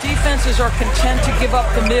 Well, defenses are content to give up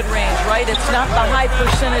the mid-range, right? It's not the high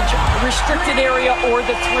percentage restricted area or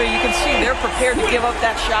the 3. You can see they're prepared to give up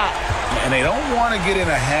that shot. And they don't want to get in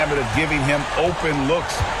a habit of giving him open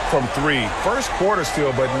looks from 3. First quarter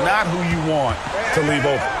still, but not who you want to leave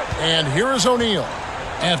open. And here is O'Neal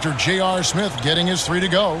after J.R. Smith getting his 3 to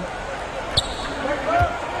go.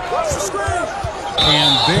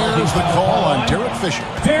 And there's the call on Derek Fisher.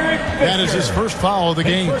 That is his first foul of the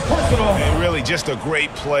game. And really just a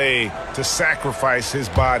great play to sacrifice his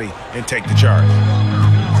body and take the charge.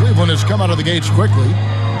 Cleveland has come out of the gates quickly.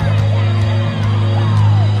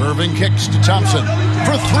 Irving kicks to Thompson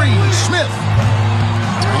for 3. Smith.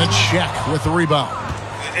 And it's Shaq with the rebound.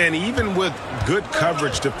 And even with good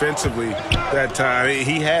coverage defensively that time,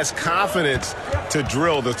 he has confidence to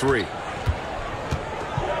drill the 3.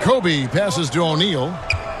 Kobe passes to O'Neal.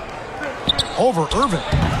 over Irving.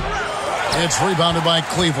 It's rebounded by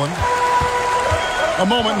Cleveland. A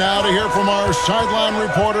moment now to hear from our sideline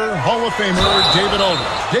reporter, Hall of Famer David Aldridge.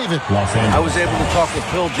 David. I was able to talk with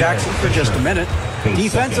Phil Jackson for just a minute.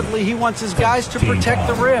 Defensively, he wants his guys to protect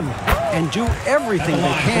the rim and do everything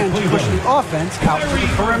they can to push the offense out to the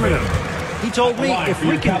perimeter. He told me if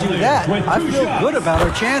we can do that, I feel good about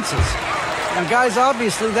our chances. And guys,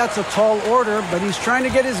 obviously that's a tall order, but he's trying to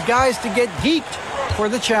get his guys to get geeked for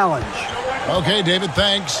the challenge. Okay, David,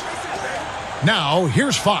 thanks. Now,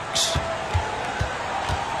 here's Fox.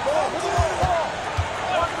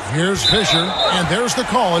 Here's Fisher, and there's the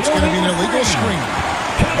call. It's going to be an illegal screen.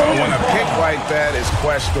 When a pick like that is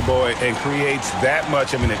questionable and creates that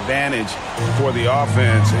much of an advantage for the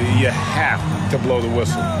offense, you have to blow the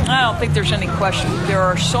whistle. I don't think there's any question. There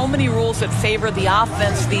are so many rules that favor the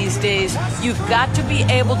offense these days. You've got to be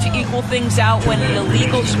able to equal things out when an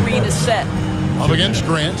illegal screen is set. Up against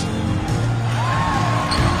Grant.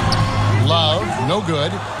 Love, no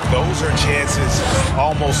good. Those are chances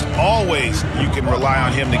almost always you can rely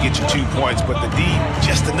on him to get you 2 points, but the D,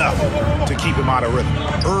 just enough to keep him out of rhythm.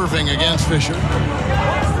 Irving against Fisher.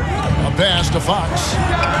 A pass to Fox.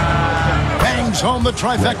 Bangs home the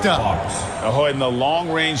trifecta. And the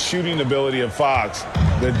long-range shooting ability of Fox,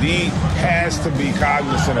 the D has to be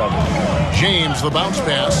cognizant of it. James, the bounce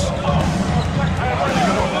pass.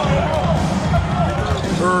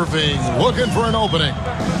 Irving looking for an opening.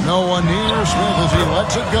 No one near Smith as he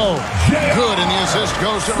lets it go. Good, and the assist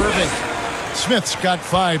goes to Irving. Smith's got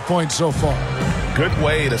 5 points so far. Good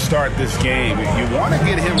way to start this game. You want to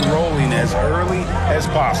get him rolling as early as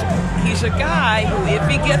possible. He's a guy who, if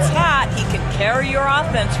he gets hot, he can carry your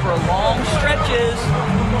offense for long stretches.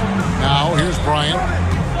 Now, here's Bryant.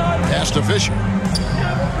 Pass to Fisher.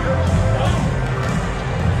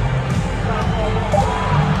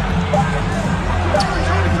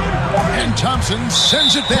 And Thompson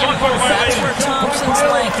sends it there. That's where Thompson's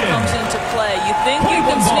length comes into play. You think you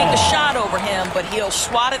can sneak a shot over him, but he'll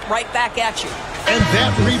swat it right back at you. And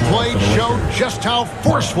that replay showed just how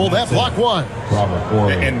forceful that block was.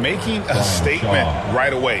 And making a statement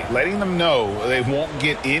right away, letting them know they won't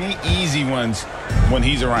get any easy ones when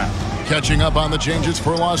he's around. Catching up on the changes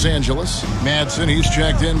for Los Angeles. Madsen, he's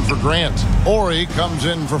checked in for Grant. Ori comes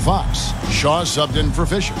in for Fox. Shaw subbed in for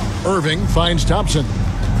Fisher. Irving finds Thompson.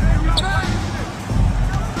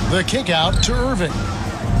 The kick out to Irving.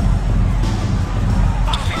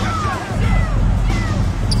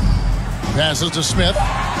 Passes to Smith.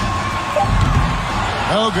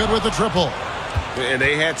 No good with the triple. And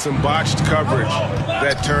they had some botched coverage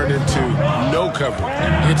that turned into no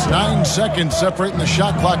coverage. It's 9 seconds separating the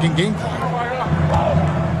shot clock and game clock.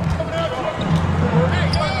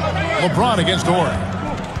 LeBron against Ori.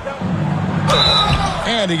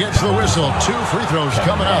 And he gets the whistle. 2 free throws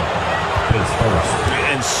coming up.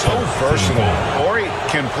 And so versatile. Ori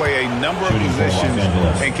can play a number of positions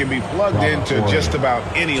and can be plugged into just about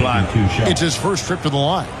any line. It's his first trip to the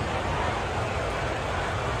line.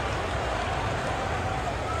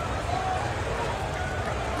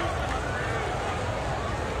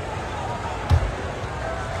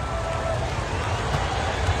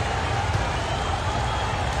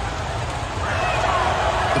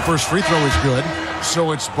 The first free throw is good,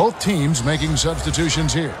 so it's both teams making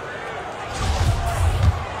substitutions here.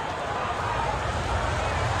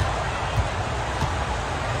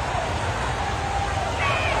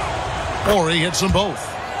 Ori hits them both.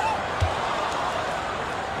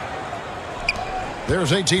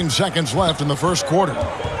 There's 18 seconds left in the first quarter.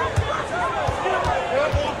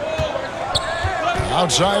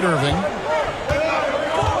 Outside Irving.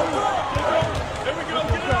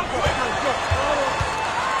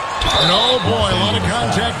 And oh boy, a lot of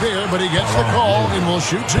contact there, but he gets the call and will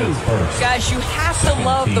shoot 2. Guys, you have to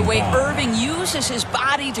love the way Irving uses his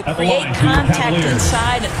body to create contact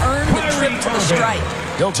inside and earn the trip to the stripe.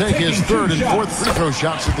 He'll take his 3rd and 4th free throw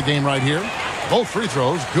shots at the game right here. Both free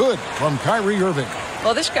throws good from Kyrie Irving.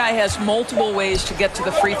 Well, this guy has multiple ways to get to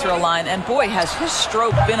the free throw line, and boy, has his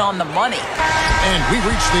stroke been on the money. And we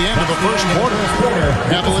reached the end of the first quarter.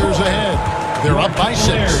 Cavaliers ahead. They're up by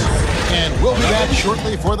 6. And we'll be back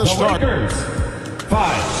shortly for the start.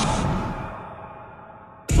 5.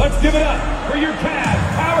 Let's give it up for your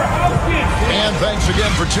Cavs powerhouse kids. And thanks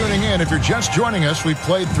again for tuning in. If you're just joining us, we've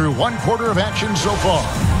played through 1 quarter of action so far.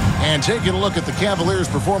 And taking a look at the Cavaliers'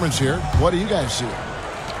 performance here, what do you guys see?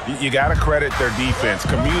 You got to credit their defense,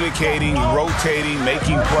 communicating, rotating,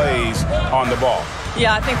 making plays on the ball.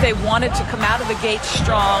 Yeah, I think they wanted to come out of the gate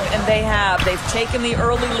strong, and they have. They've taken the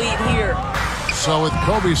early lead here. So with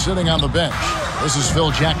Kobe sitting on the bench, this is Phil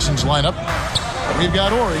Jackson's lineup. We've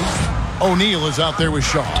got Ori, O'Neal is out there with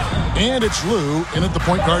Shaw. And it's Lou in at the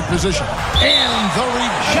point guard position. And the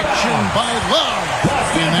rejection by Love.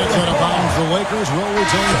 And that's out of bounds. The Lakers will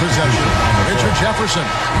retain possession. Richard Jefferson,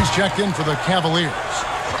 he's checked in for the Cavaliers.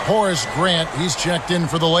 Horace Grant, he's checked in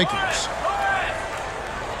for the Lakers.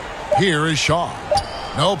 Here is Shaw.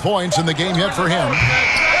 No points in the game yet for him.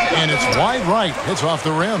 And it's wide right. It's off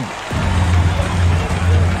the rim.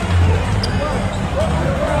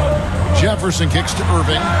 Jefferson kicks to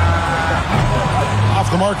Irving.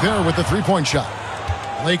 Off the mark there with the three-point shot.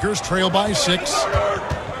 Lakers trail by 6.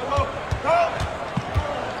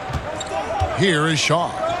 Here is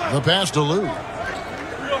Shaw. The pass to Lou.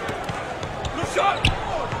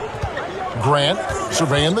 Grant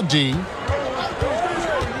surveying the D.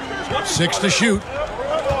 6 to shoot.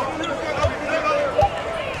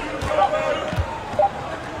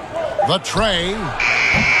 The tray.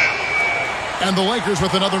 And the Lakers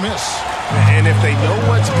with another miss. And if they know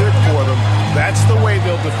what's good for them, that's the way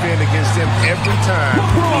they'll defend against him every time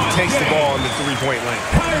he takes the ball in the three-point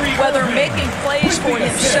lane. Whether making plays for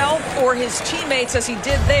himself or his teammates as he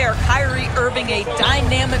did there, Kyrie Irving, a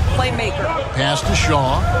dynamic playmaker. Pass to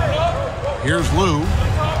Shaw. Here's Lou.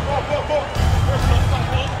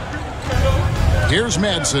 Here's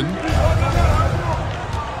Madsen.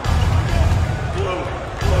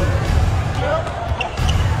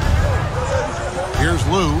 Here's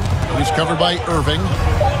Lou. He's covered by Irving.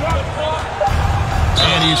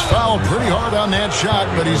 And he's fouled pretty hard on that shot,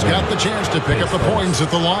 but he's got the chance to pick up the points at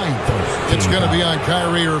the line. It's going to be on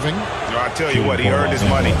Kyrie Irving. I tell you what, he earned his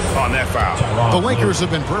money on that foul. The Lakers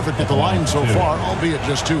have been perfect at the line so far, albeit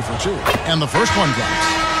just 2 for 2. And the first one comes.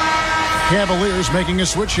 Cavaliers making a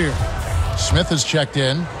switch here. Smith is checked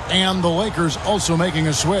in, and the Lakers also making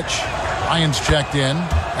a switch. Ryan's checked in.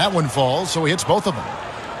 That one falls, so he hits both of them.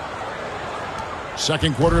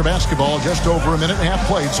 Second quarter of basketball, just over a minute and a half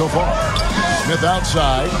played so far. Smith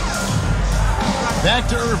outside. Back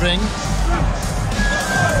to Irving.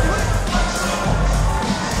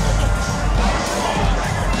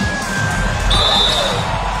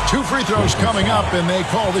 Two free throws coming up, and they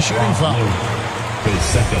call the shooting foul.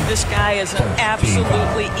 This guy is an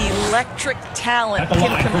absolutely electric talent.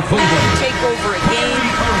 Can completely take over a game.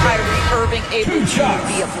 Kyrie Irving able to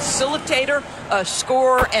be a facilitator, a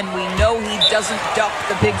scorer, and we know he doesn't duck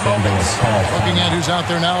the big moments. Looking at who's out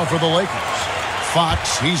there now for the Lakers.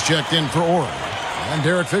 Fox, he's checked in for Oren. And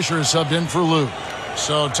Derek Fisher is subbed in for Lou.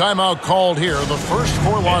 So timeout called here, the first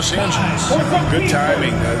for Los Angeles. Good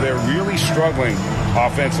timing. They're really struggling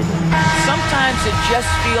offensively. Sometimes it just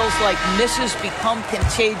feels like misses become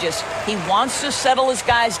contagious. He wants to settle his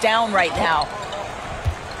guys down right now.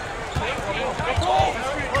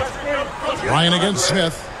 Ryan against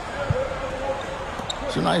Smith.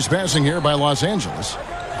 It's a nice passing here by Los Angeles.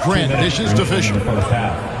 Grant dishes to Fisher. 2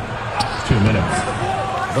 minutes.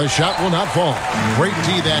 The shot will not fall. Great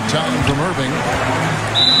D that time from Irving.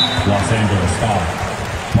 Los Angeles foul.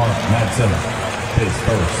 Mark Madsen, his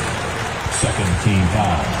first. Second team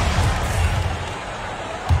foul.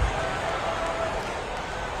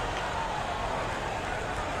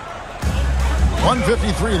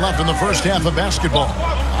 .153 left in the first half of basketball.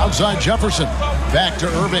 Outside Jefferson. Back to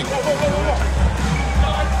Irving.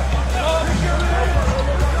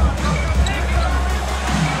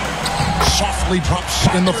 Softly drops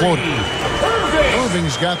in the floater.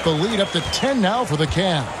 Irving's got the lead up to 10 now for the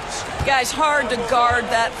Cavs. Guys, hard to guard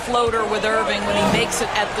that floater with Irving when he makes it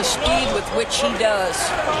at the speed with which he does.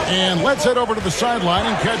 And let's head over to the sideline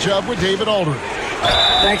and catch up with David Aldridge.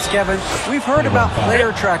 Thanks, Kevin. We've heard about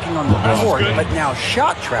player tracking on the court, but now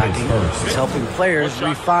shot tracking is helping players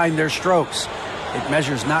refine their strokes. It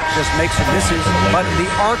measures not just makes or misses, but the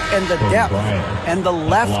arc and the depth and the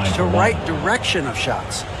left to right direction of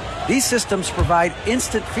shots. These systems provide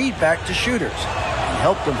instant feedback to shooters and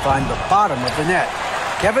help them find the bottom of the net.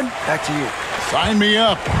 Kevin, back to you. Sign me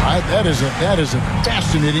up. That is a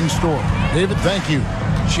fascinating story. David, thank you.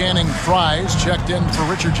 Channing Fries checked in for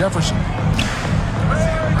Richard Jefferson.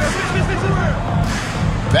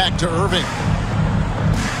 Back to Irving.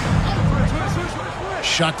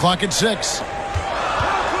 Shot clock at 6.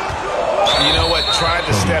 You know what? Tried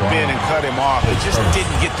to step in and cut him off. It just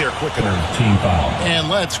didn't get there quick enough. And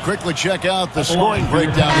let's quickly check out the scoring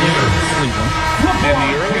breakdown here in Cleveland. In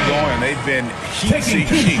the early going, they've been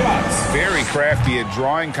heat-seeking, very crafty at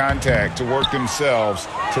drawing contact to work themselves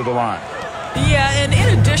to the line. Yeah, and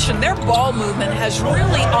in addition, their ball movement has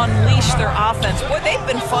really unleashed their offense. Boy, they've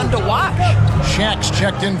been fun to watch. Shaq's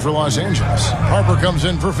checked in for Los Angeles. Harper comes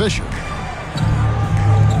in for Fisher.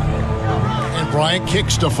 And Bryant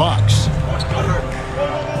kicks to Fox.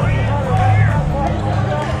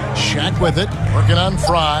 Shaq with it, working on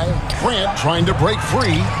Fry. Grant trying to break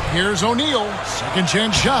free. Here's O'Neal. Second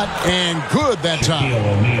chance shot, and good that time.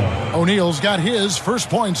 O'Neal's got his first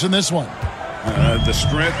points in this one. The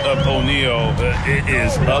strength of O'Neal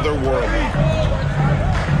is otherworldly.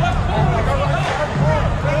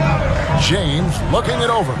 James looking it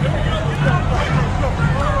over.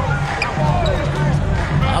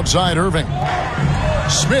 Outside Irving.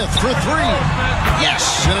 Smith for three.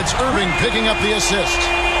 Yes, and it's Irving picking up the assist.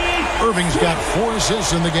 Irving's got 4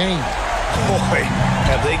 assists in the game. Boy,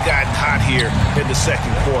 have they gotten hot here in the second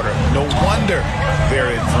quarter. No wonder they're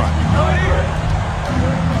in front.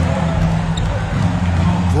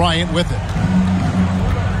 Bryant with it.